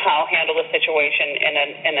somehow handle the situation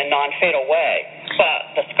in a non-fatal way.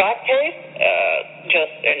 But the Scott case,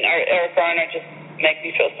 and Eric Garner just make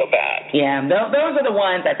me feel so bad. Yeah, those are the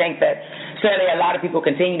ones I think that certainly a lot of people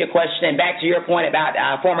continue to question. And back to your point about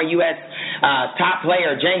former U.S. Top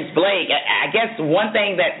player James Blake, I guess one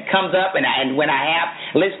thing that comes up, and when I have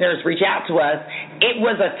listeners reach out to us, it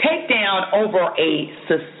was a takedown over a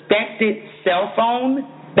suspected cell phone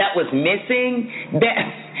that was missing.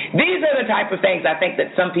 These are the type of things I think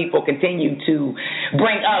that some people continue to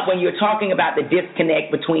bring up when you're talking about the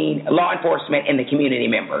disconnect between law enforcement and the community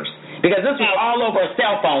members. Because this was all over a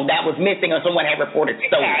cell phone that was missing or someone had reported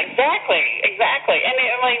stolen. Yeah, exactly. And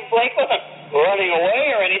Blake wasn't running away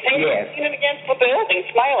or anything. He was leaning against the building,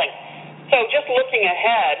 smiling. So just looking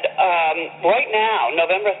ahead, right now,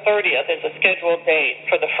 November 30th is a scheduled date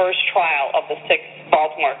for the first trial of the 6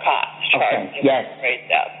 Baltimore cops charged in rape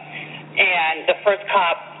death. And the first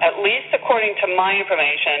cop, at least according to my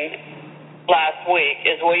information last week,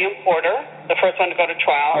 is William Porter, the first one to go to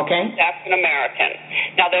trial. African American.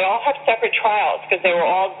 Now they all have separate trials because they're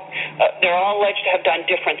all alleged to have done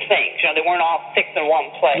different things. You know, they weren't all 6 in one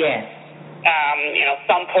place. You know,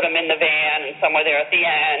 some put them in the van, and some were there at the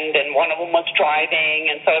end, and one of them was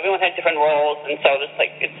driving, and so everyone had different roles, and so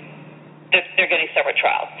they're getting separate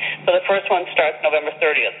trials. So the first one starts November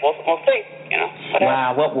 30th. We'll see. You know.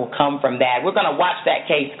 Wow, what will come from that? We're going to watch that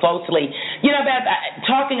case closely. You know, Beth,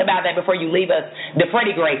 talking about that before you leave us, the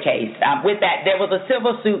Freddie Gray case. With that, there was a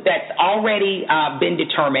civil suit that's already been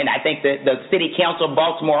determined. I think the City Council of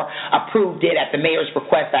Baltimore approved it at the mayor's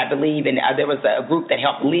request, I believe, and there was a group that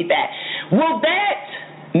helped lead that. Will that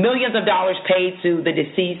millions of dollars paid to the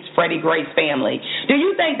deceased Freddie Gray's family, do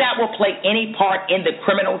you think that will play any part in the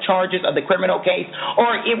criminal charges of the criminal case,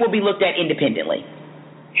 or it will be looked at independently?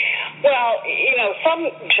 Well, you know, some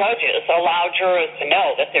judges allow jurors to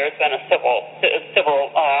know that there's been a civil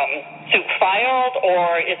suit filed,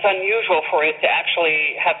 or it's unusual for it to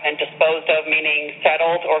actually have been disposed of, meaning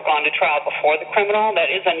settled or gone to trial before the criminal. That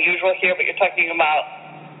is unusual here, but you're talking about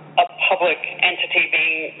a public entity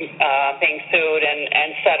being sued and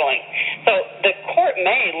settling. So the court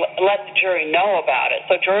may let the jury know about it.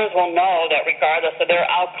 So jurors will know that regardless of their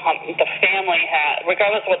outcome, the family has,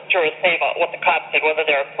 regardless of what the jurors say about what the cops did, whether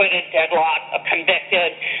they're acquitted, deadlocked,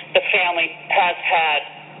 convicted, the family has had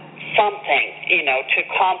something, you know, to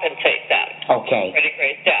compensate them for Freddie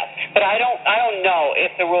Gray's death. But I don't know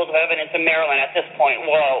if the rules of evidence in Maryland at this point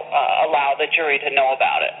will allow the jury to know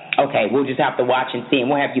about it. Okay, we'll just have to watch and see, and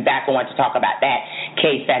we'll have you back on to talk about that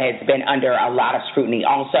case that has been under a lot of scrutiny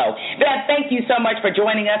also. Beth, thank you so much for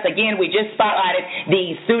joining us. Again, we just spotlighted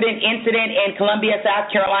the student incident in Columbia,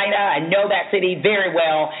 South Carolina. I know that city very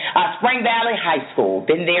well. Spring Valley High School,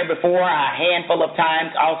 been there before a handful of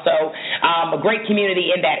times also. A great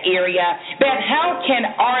community in that area. Beth, how can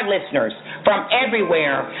our listeners from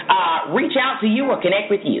everywhere reach out to you or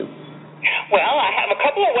connect with you? Well, I have a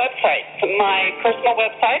couple of websites. My personal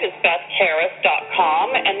website is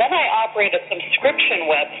bethkaras.com, and then I operate a subscription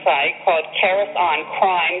website called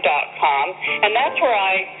karasoncrime.com, and that's where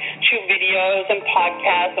I shoot videos and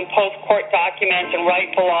podcasts and post court documents and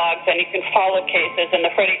write blogs, and you can follow cases. And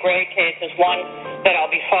the Freddie Gray case is one that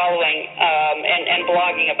I'll be following and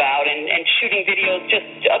blogging about and shooting videos just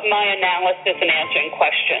of my analysis and answering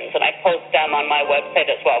questions, and I post them on my website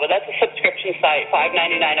as well. But that's a subscription site,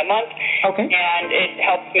 $5.99 a month. Okay. And it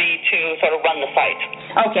helps me to sort of run the site.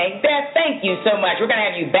 Okay. Beth, thank you so much. We're going to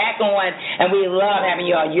have you back on, and we love having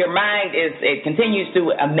you on. Your mind it continues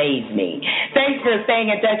to amaze me. Thanks for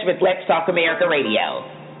staying in touch with Let's Talk America Radio.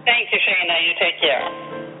 Thank you, Shana. You take care.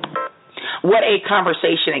 What a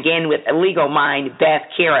conversation, again, with a legal mind, Beth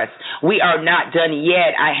Karas. We are not done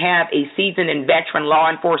yet. I have a seasoned and veteran law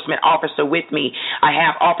enforcement officer with me. I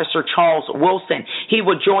have Officer Charles Wilson. He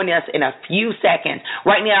will join us in a few seconds.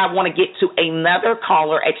 Right now, I want to get to another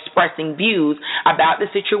caller expressing views about the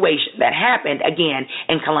situation that happened, again,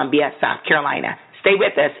 in Columbia, South Carolina. Stay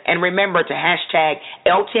with us, and remember to hashtag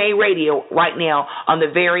LTA Radio right now on the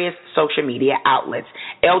various social media outlets.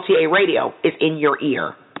 LTA Radio is in your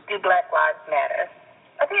ear. Do Black Lives Matter?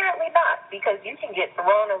 Apparently not, because you can get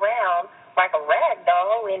thrown around like a rag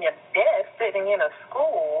doll in your desk sitting in a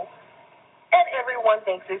school, and everyone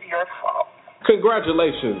thinks it's your fault.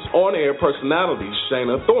 Congratulations, on-air personality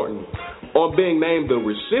Shana Thornton, on being named the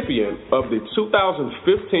recipient of the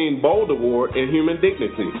 2015 Bold Award in Human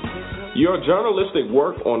Dignity. Your journalistic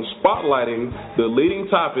work on spotlighting the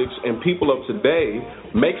leading topics and people of today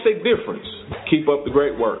makes a difference. Keep up the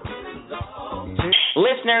great work.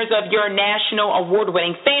 Listeners of your national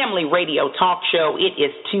award-winning family radio talk show, it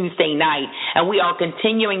is Tuesday night, and we are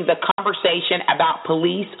continuing the conversation about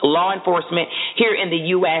police, law enforcement here in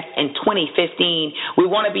the U.S. in 2015. We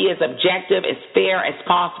want to be as objective, as fair as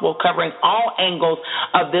possible, covering all angles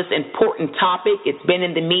of this important topic. It's been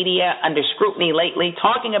in the media under scrutiny lately,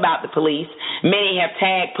 talking about the police. Many have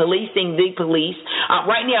tagged policing the police.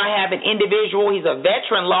 Right now I have an individual. He's a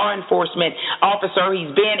veteran law enforcement officer.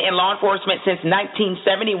 He's been in law enforcement since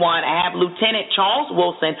 1971. I have Lieutenant Charles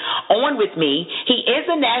Wilson on with me. He is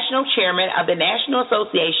the national chairman of the National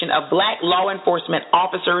Association of Black Law Enforcement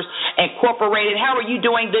Officers Incorporated. How are you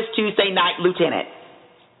doing this Tuesday night, Lieutenant?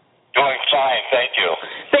 Doing fine, thank you.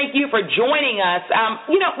 Thank you for joining us.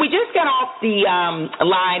 We just got off the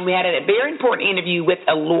line. We had a very important interview with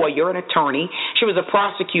a lawyer, an attorney. She was a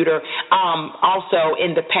prosecutor also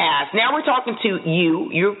in the past. Now we're talking to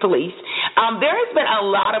you police. There has been a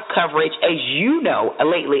lot of coverage, as you know,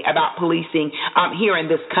 lately about policing here in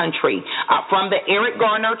this country. From the Eric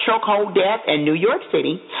Garner chokehold death in New York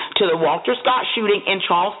City to the Walter Scott shooting in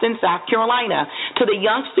Charleston, South Carolina, to the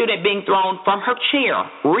young student being thrown from her chair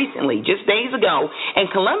recently, just days ago, in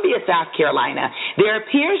Columbia, South Carolina. There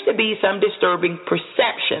appears to be some disturbing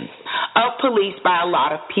perceptions of police by a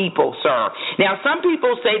lot of people, sir. Now, some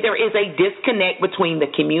people say there is a disconnect between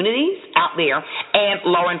the communities out there and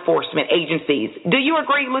law enforcement agencies. Do you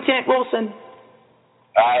agree, Lieutenant Wilson?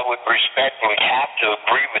 I would respectfully have to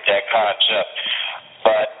agree with that concept,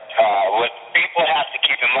 but what people have to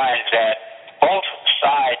keep in mind is that both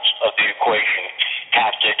sides of the equation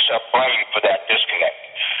have to accept blame for that disconnect.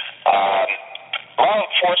 Law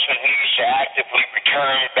enforcement needs to actively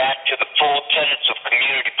return back to the full tenets of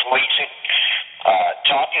community policing,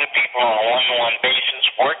 talking to people on a one-to-one basis,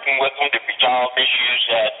 working with them to resolve issues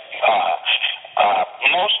that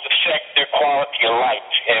most affect their quality of life,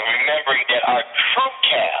 and remembering that our true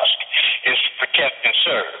task is to protect and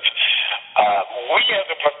serve. We as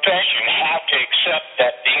a profession have to accept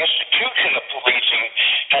that the institution of policing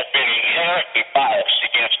has been inherently biased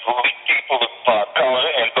against people of color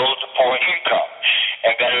and those of poor income,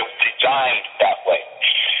 and that it was designed that way.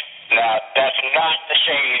 Now, that's not to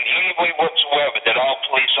say in any way whatsoever that all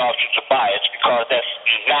police officers are biased, because that's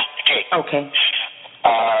not the case. Okay.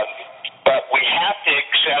 But we have to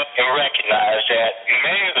accept and recognize that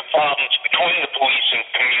many of the problems between the police and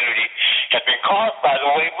community have been caused by the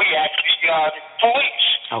way we actually police.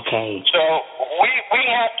 Okay. So we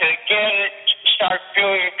have to, again, start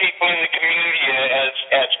viewing people in the community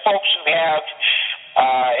as folks who have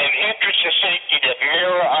an interest in safety that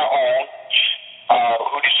mirror our own,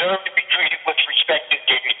 who deserve to be treated with respect and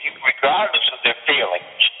dignity. regardless of their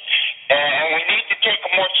feelings. And we need to take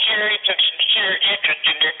a more serious and sincere interest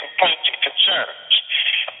in their complaints and concerns.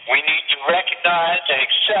 We need to recognize and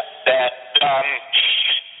accept that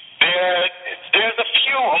there's a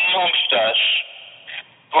few amongst us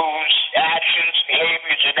whose actions,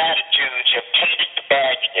 behaviors, and attitudes have tainted the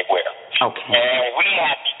badge they wear. Okay. And we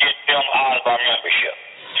have to get them out of our membership.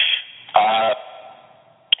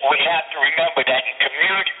 We have to remember that in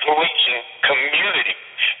community policing, community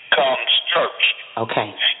comes first. Okay.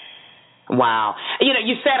 Wow. You know,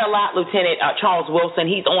 you said a lot, Lieutenant Charles Wilson.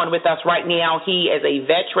 He's on with us right now. He is a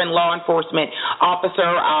veteran law enforcement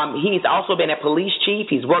officer. He's also been a police chief.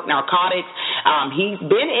 He's worked narcotics. He's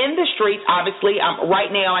been in the streets, obviously. Right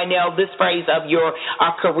now, I know this phrase of your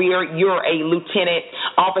career, you're a lieutenant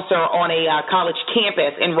officer on a college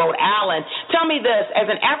campus in Rhode Island. Tell me this, as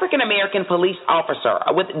an African-American police officer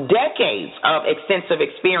with decades of extensive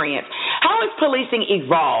experience, how has policing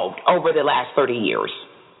evolved over the last 30 years?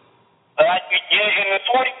 In the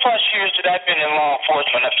 40-plus years that I've been in law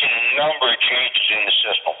enforcement, I've seen a number of changes in the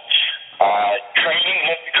system. Training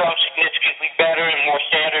has become significantly better and more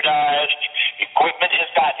standardized. Equipment has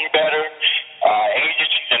gotten better.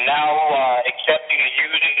 Agencies are now accepting and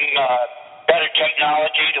using better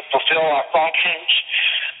technology to fulfill our functions.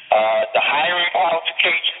 The hiring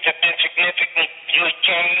qualifications have been significantly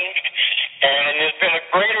changed, and there's been a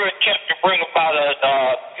greater attempt to bring about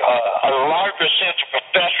a larger sense of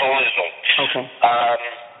professionalism. Okay.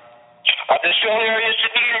 Are there still areas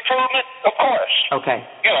that need improvement? Of course. Okay.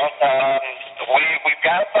 You know, we've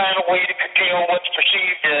got to find a way to curtail what's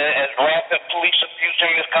perceived as rampant police abuse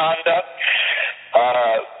and misconduct.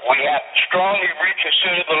 We have to strongly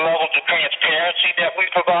reconsider the levels of transparency that we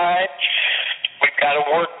provide. We've got to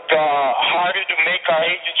work harder to make our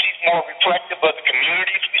agencies more reflective of the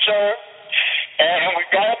communities we serve. And we've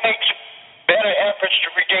got to make some better efforts to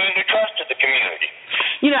regain the trust of the community.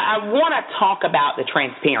 You know, I want to talk about the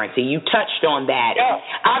transparency. You touched on that. Yeah.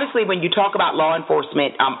 Obviously, when you talk about law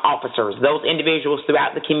enforcement officers, those individuals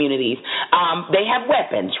throughout the communities, they have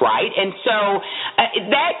weapons, right? And so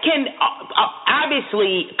that can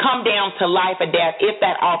obviously come down to life or death if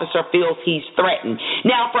that officer feels he's threatened.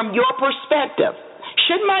 Now, from your perspective,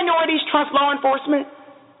 should minorities trust law enforcement?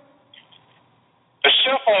 The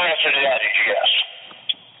simple answer to that is yes.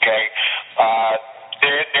 Okay?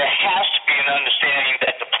 There has to be an understanding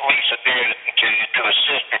that the police are there to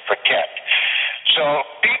assist and protect. So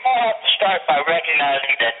people have to start by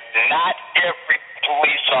recognizing that not every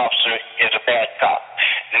police officer is a bad cop.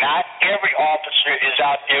 Not every officer is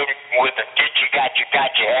out there with a get you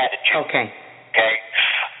attitude. Okay. Okay?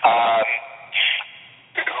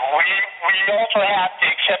 We also have to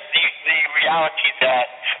accept the reality that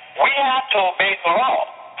we have to obey the law.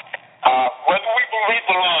 Whether we believe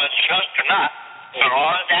the law is just or not, the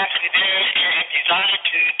law is actually there and designed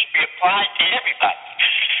to be applied to everybody.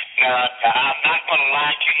 Now, I'm not going to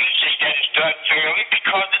lie to you and say that it's done fairly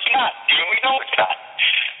because it's not, and we know it's not.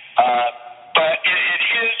 But it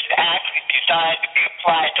is actually designed to be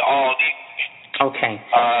applied to all these. Okay.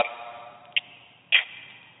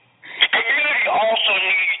 The community also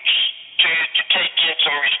needs to take in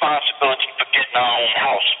some responsibility for getting our own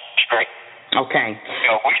house straight. Okay. You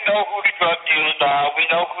know, we know who the drug dealers are. We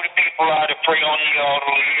know who the people are that prey on the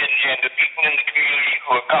elderly and the people in the community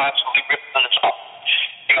who are constantly ripping us off.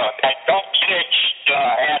 You know, that don't snitch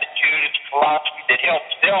attitude is philosophy that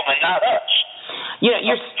helps them and not us. Yeah,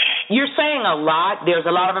 you're saying a lot. There's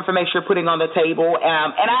a lot of information you're putting on the table,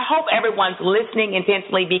 and I hope everyone's listening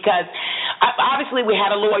intensely because obviously we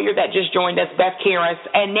had a lawyer that just joined us, Beth Karras,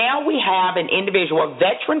 and now we have an individual, a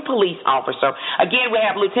veteran police officer. Again, we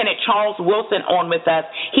have Lieutenant Charles Wilson on with us.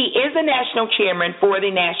 He is the national chairman for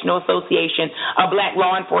the National Association of Black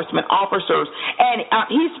Law Enforcement Officers, and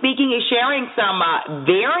he's speaking, he's sharing some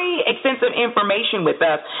very extensive information with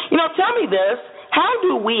us. You know, tell me this. How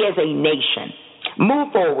do we as a nation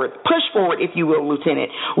move forward, push forward, if you will,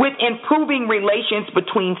 Lieutenant, with improving relations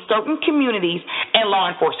between certain communities and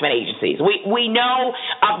law enforcement agencies? We know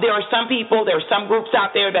there are some people, there are some groups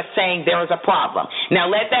out there that's saying there is a problem.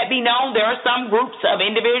 Now, let that be known. There are some groups of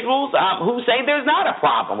individuals who say there's not a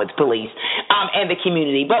problem with police and the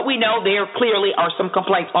community. But we know there clearly are some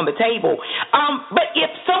complaints on the table. But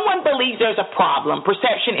if someone believes there's a problem,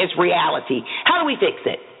 perception is reality. How do we fix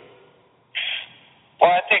it? Well,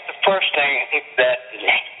 I think the first thing that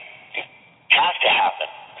has to happen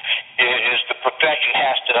is the profession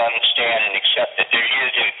has to understand and accept that there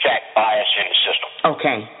is, in fact, bias in the system.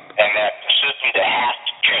 Okay. And that the system that has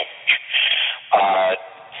to change.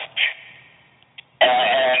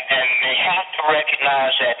 And they have to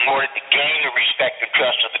recognize that in order to gain the respect and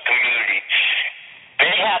trust of the community, they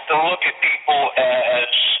to look at people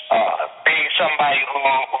as being somebody who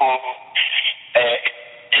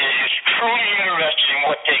is truly interested in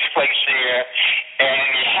what takes place there, and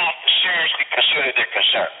you have to seriously consider their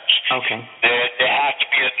concerns. Okay. There has to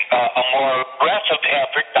be a more aggressive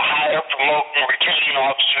effort to hire, promote, and retain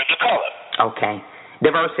officers of color. Okay.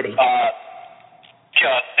 Diversity. The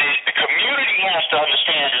community has to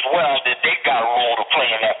understand as well that they've got a role to play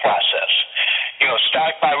in that process.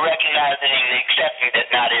 Start by recognizing and accepting that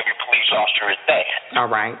not every police officer is bad. All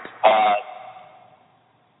right.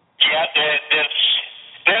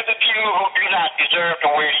 There's a few who do not deserve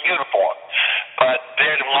to wear the uniform, but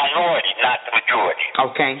they're the minority, not the majority.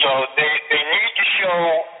 Okay. So they need to show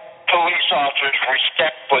police officers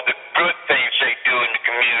respect for the good things they do in the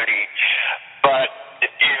community, but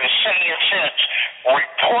in the same sense,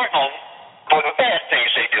 report them for the bad things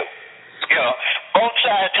they do. Both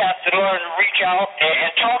sides have to learn to reach out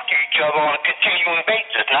and talk to each other on a continuing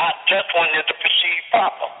basis, not just when there's a perceived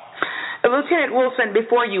problem. Lieutenant Wilson,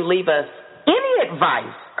 before you leave us, any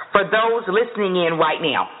advice for those listening in right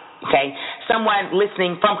now? Okay, someone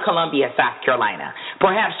listening from Columbia, South Carolina,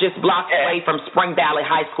 perhaps just blocks away from Spring Valley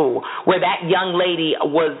High School, where that young lady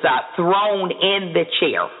was thrown in the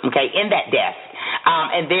chair, okay, in that desk.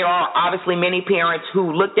 And there are obviously many parents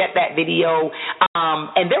who looked at that video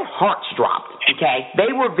and their hearts dropped, okay?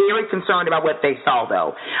 They were very concerned about what they saw,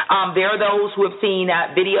 though. There are those who have seen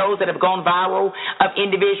videos that have gone viral of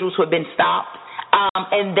individuals who have been stopped.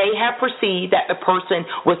 And they have perceived that the person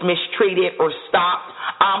was mistreated or stopped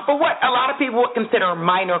for what a lot of people would consider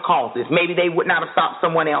minor causes. Maybe they would not have stopped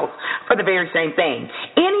someone else for the very same thing.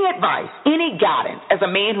 Any advice, any guidance, as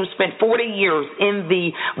a man who spent 40 years in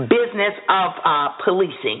the business of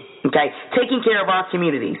policing, okay, taking care of our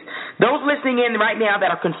communities, those listening in right now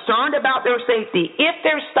that are concerned about their safety, if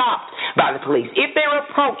they're stopped by the police, if they're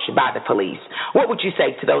approached by the police, what would you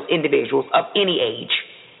say to those individuals of any age?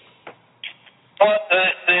 Well,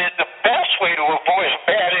 the best way to avoid a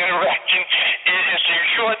bad interaction is to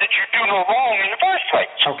ensure that you do no wrong in the first place.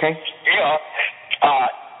 Okay. Do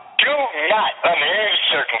not, under any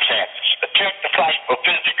circumstances, attempt to fight or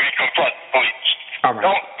physically confront the police. All right.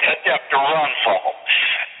 Don't attempt to run from them.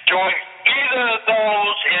 Doing either of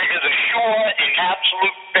those is a sure and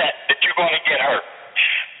absolute bet that you're going to get hurt.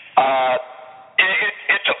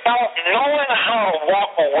 It's about knowing how to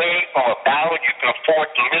walk away from a battle you can afford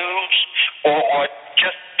to lose, or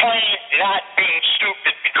just plain not being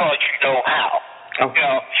stupid because you know how.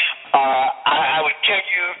 Okay. I would tell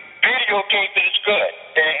you, videotaping is good,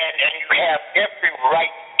 and you have every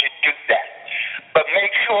right to do that. But make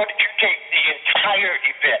sure that you take the entire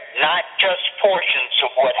event, not just portions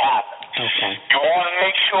of what happened. Okay. You want to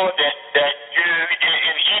make sure that you,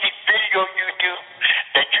 in any video you do,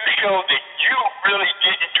 that you show that you really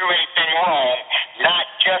didn't do anything wrong, not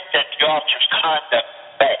just that the officer's conduct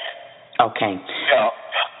was bad. Okay.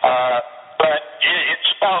 But it's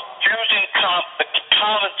about using the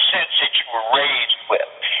common sense that you were raised with.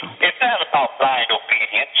 It's not about blind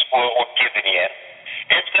obedience or giving in.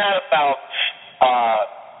 It's not about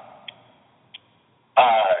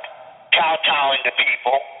kowtowing to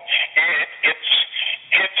people.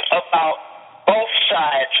 It's about both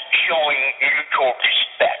sides showing mutual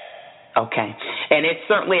respect. Okay. And it's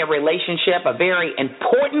certainly a relationship, a very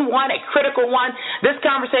important one, a critical one. This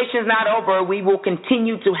conversation is not over. We will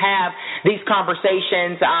continue to have these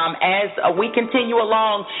conversations as we continue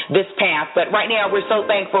along this path. But right now, we're so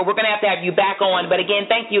thankful. We're going to have you back on. But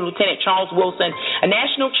again, thank you, Lieutenant Charles Wilson, a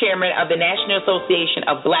national chairman of the National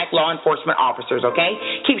Association of Black Law Enforcement Officers, okay?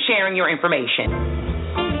 Keep sharing your information.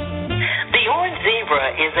 The Orange Zebra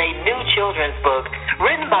is a new children's book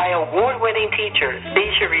written by award-winning teacher C.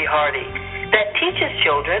 Cherie Hardy that teaches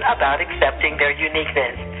children about accepting their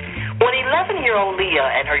uniqueness. When 11-year-old Leah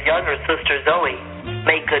and her younger sister Zoe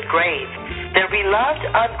make good grades, their beloved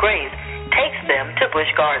Aunt Grace takes them to Busch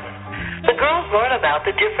Gardens. The girls learn about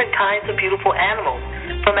the different kinds of beautiful animals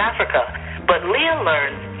from Africa, but Leah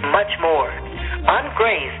learns much more. Aunt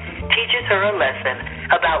Grace teaches her a lesson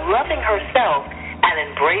about loving herself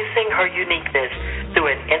and embracing her uniqueness through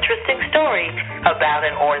an interesting story about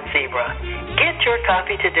an orange zebra. Get your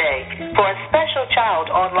copy today for a special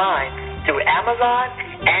child online through Amazon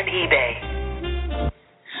and eBay.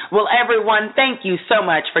 Well, everyone, thank you so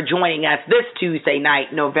much for joining us this Tuesday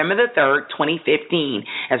night, November the 3rd, 2015,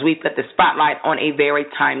 as we put the spotlight on a very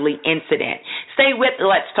timely incident. Stay with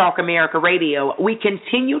Let's Talk America Radio. We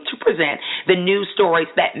continue to present the news stories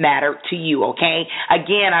that matter to you, okay?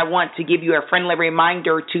 Again, I want to give you a friendly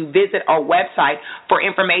reminder to visit our website for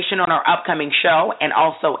information on our upcoming show and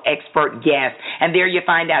also expert guests. And there you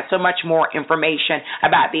find out so much more information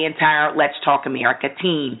about the entire Let's Talk America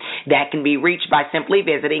team. That can be reached by simply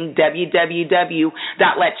visiting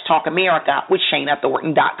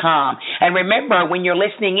www.letstalkamerica.com. And remember, when you're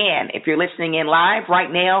listening in, if you're listening in live right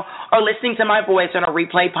now or listening to my voice on a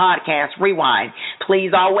replay podcast, rewind,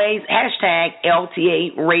 please always hashtag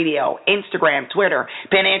LTA Radio, Instagram, Twitter,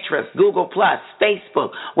 Pinterest, Google+,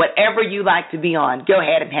 Facebook, whatever you like to be on, go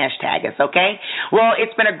ahead and hashtag us, okay? Well,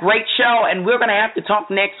 it's been a great show, and we're going to have to talk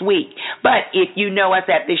next week. But if you know us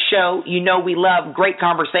at this show, you know we love great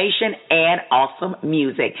conversation and awesome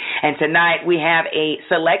music. And tonight we have a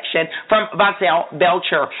selection from Vassell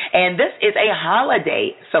Belcher, and this is a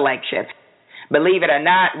holiday selection. Believe it or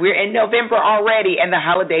not, we're in November already, and the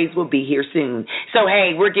holidays will be here soon. So,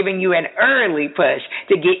 hey, we're giving you an early push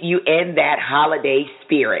to get you in that holiday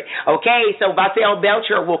spirit. Okay, so Vassell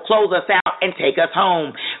Belcher will close us out and take us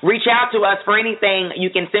home. Reach out to us for anything. You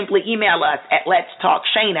can simply email us at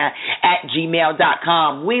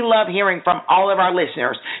letstalkshana@gmail.com. We love hearing from all of our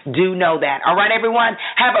listeners. Do know that. All right, everyone,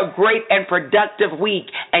 have a great and productive week,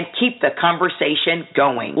 and keep the conversation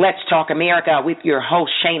going. Let's Talk America with your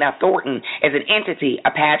host, Shana Thornton, is an entity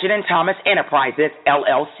of Paget and Thomas Enterprises,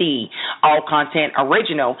 LLC. All content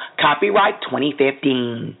original, copyright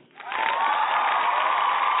 2015.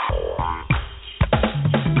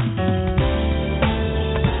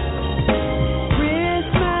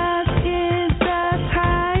 Christmas is the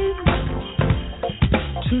time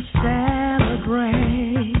to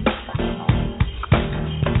celebrate,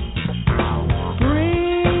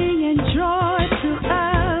 bringing joy to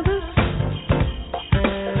others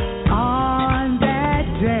on that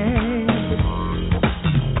day,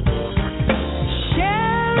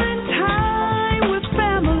 sharing time with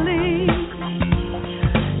family,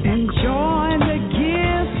 enjoying the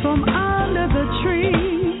gifts from under the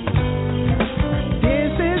tree.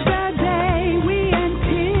 This is the day we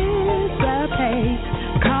anticipate.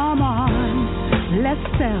 Come on, let's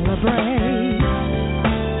celebrate.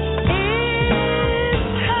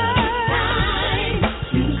 It's time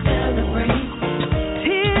to celebrate.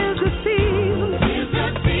 'Tis the season. 'Tis the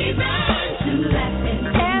season to laugh and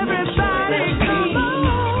everybody come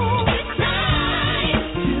on. It's time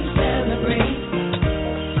to celebrate.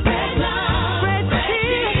 Spread love, spread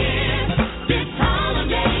cheer. This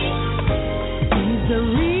holiday is the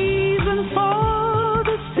reason for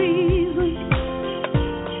the season,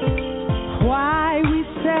 why we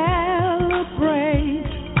celebrate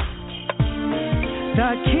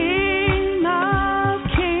the King of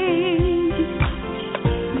Kings,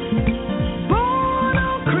 born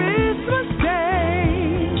on Christmas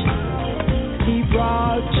Day. He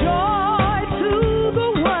brought joy to the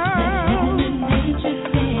world, to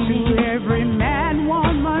every man,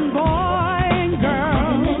 woman, boy, and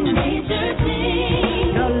girl.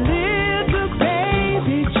 The little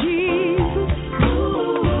baby Jesus,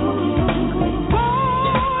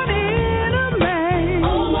 born in a manger.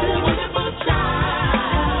 Oh, what a wonderful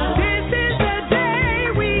child. This is the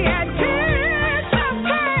day we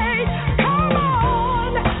anticipate. Come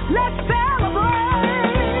on, let's celebrate.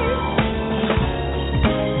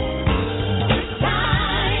 It's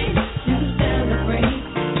time to celebrate.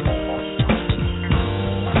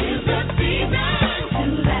 It's the season to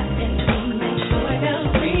laugh and sing and joy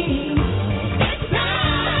bells ring. It's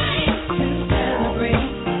time to celebrate.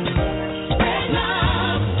 Spread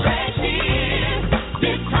love, spread cheer.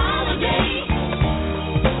 This holiday,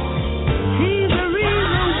 he's the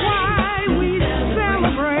reason why we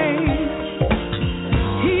celebrate.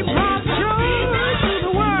 He brought joy to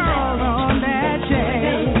the world on that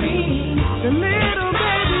day. The little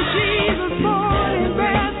baby Jesus born in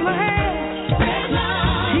Bethlehem.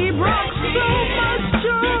 He brought so much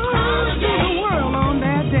joy to the world on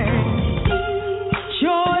that day.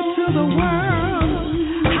 Joy to the world,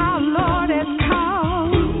 our Lord has come.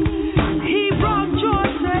 He brought joy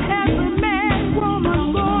to every man,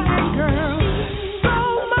 woman, boy, and girl. So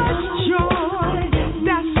much joy,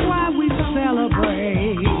 that's why we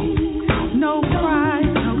celebrate. No cry,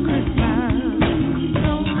 no Christmas.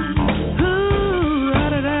 Ooh,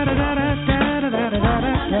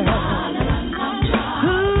 da-da-da-da-da-da-da-da-da-da-da.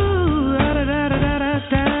 Ooh,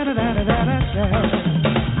 da-da-da-da-da-da-da-da-da-da.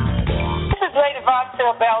 This is Lady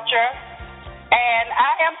Vassell Belcher, and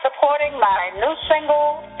I am supporting my new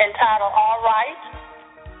single entitled All Right,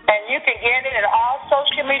 and you can get it at all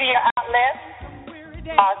social media outlets,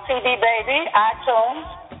 CD Baby, iTunes.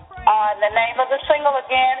 The name of the single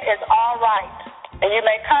again is All Right. And you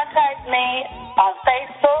may contact me on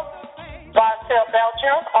Facebook, Von Sil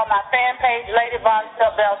Belcher, on my fan page, Lady Von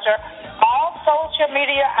Sil Belcher, all social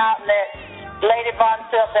media outlets, Lady Von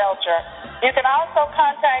Sil Belcher. You can also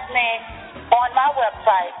contact me on my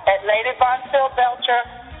website at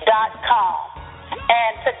ladyvonsilbelcher.com.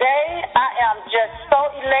 And today I am just so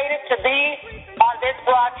elated to be on this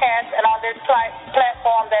broadcast and on this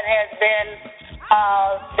platform that has been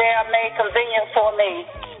made convenient for me.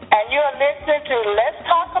 And you are listening to Let's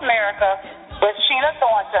Talk America with Sheena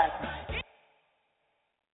Thornton.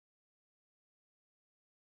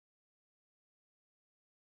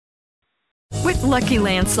 With Lucky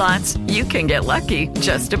Land Slots, you can get lucky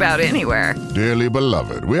just about anywhere. Dearly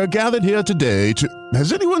beloved, we are gathered here today to...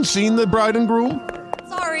 Has anyone seen the bride and groom?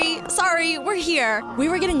 Sorry, we're here. We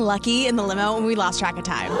were getting lucky in the limo and we lost track of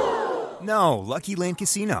time. No, Lucky Land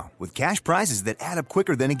Casino, with cash prizes that add up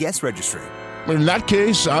quicker than a guest registry. In that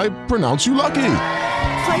case, I pronounce you lucky.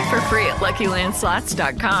 Play for free at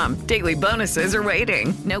LuckyLandSlots.com. Daily bonuses are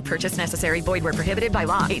waiting. No purchase necessary. Void where prohibited by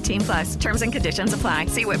law. 18+. Terms and conditions apply.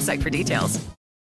 See website for details.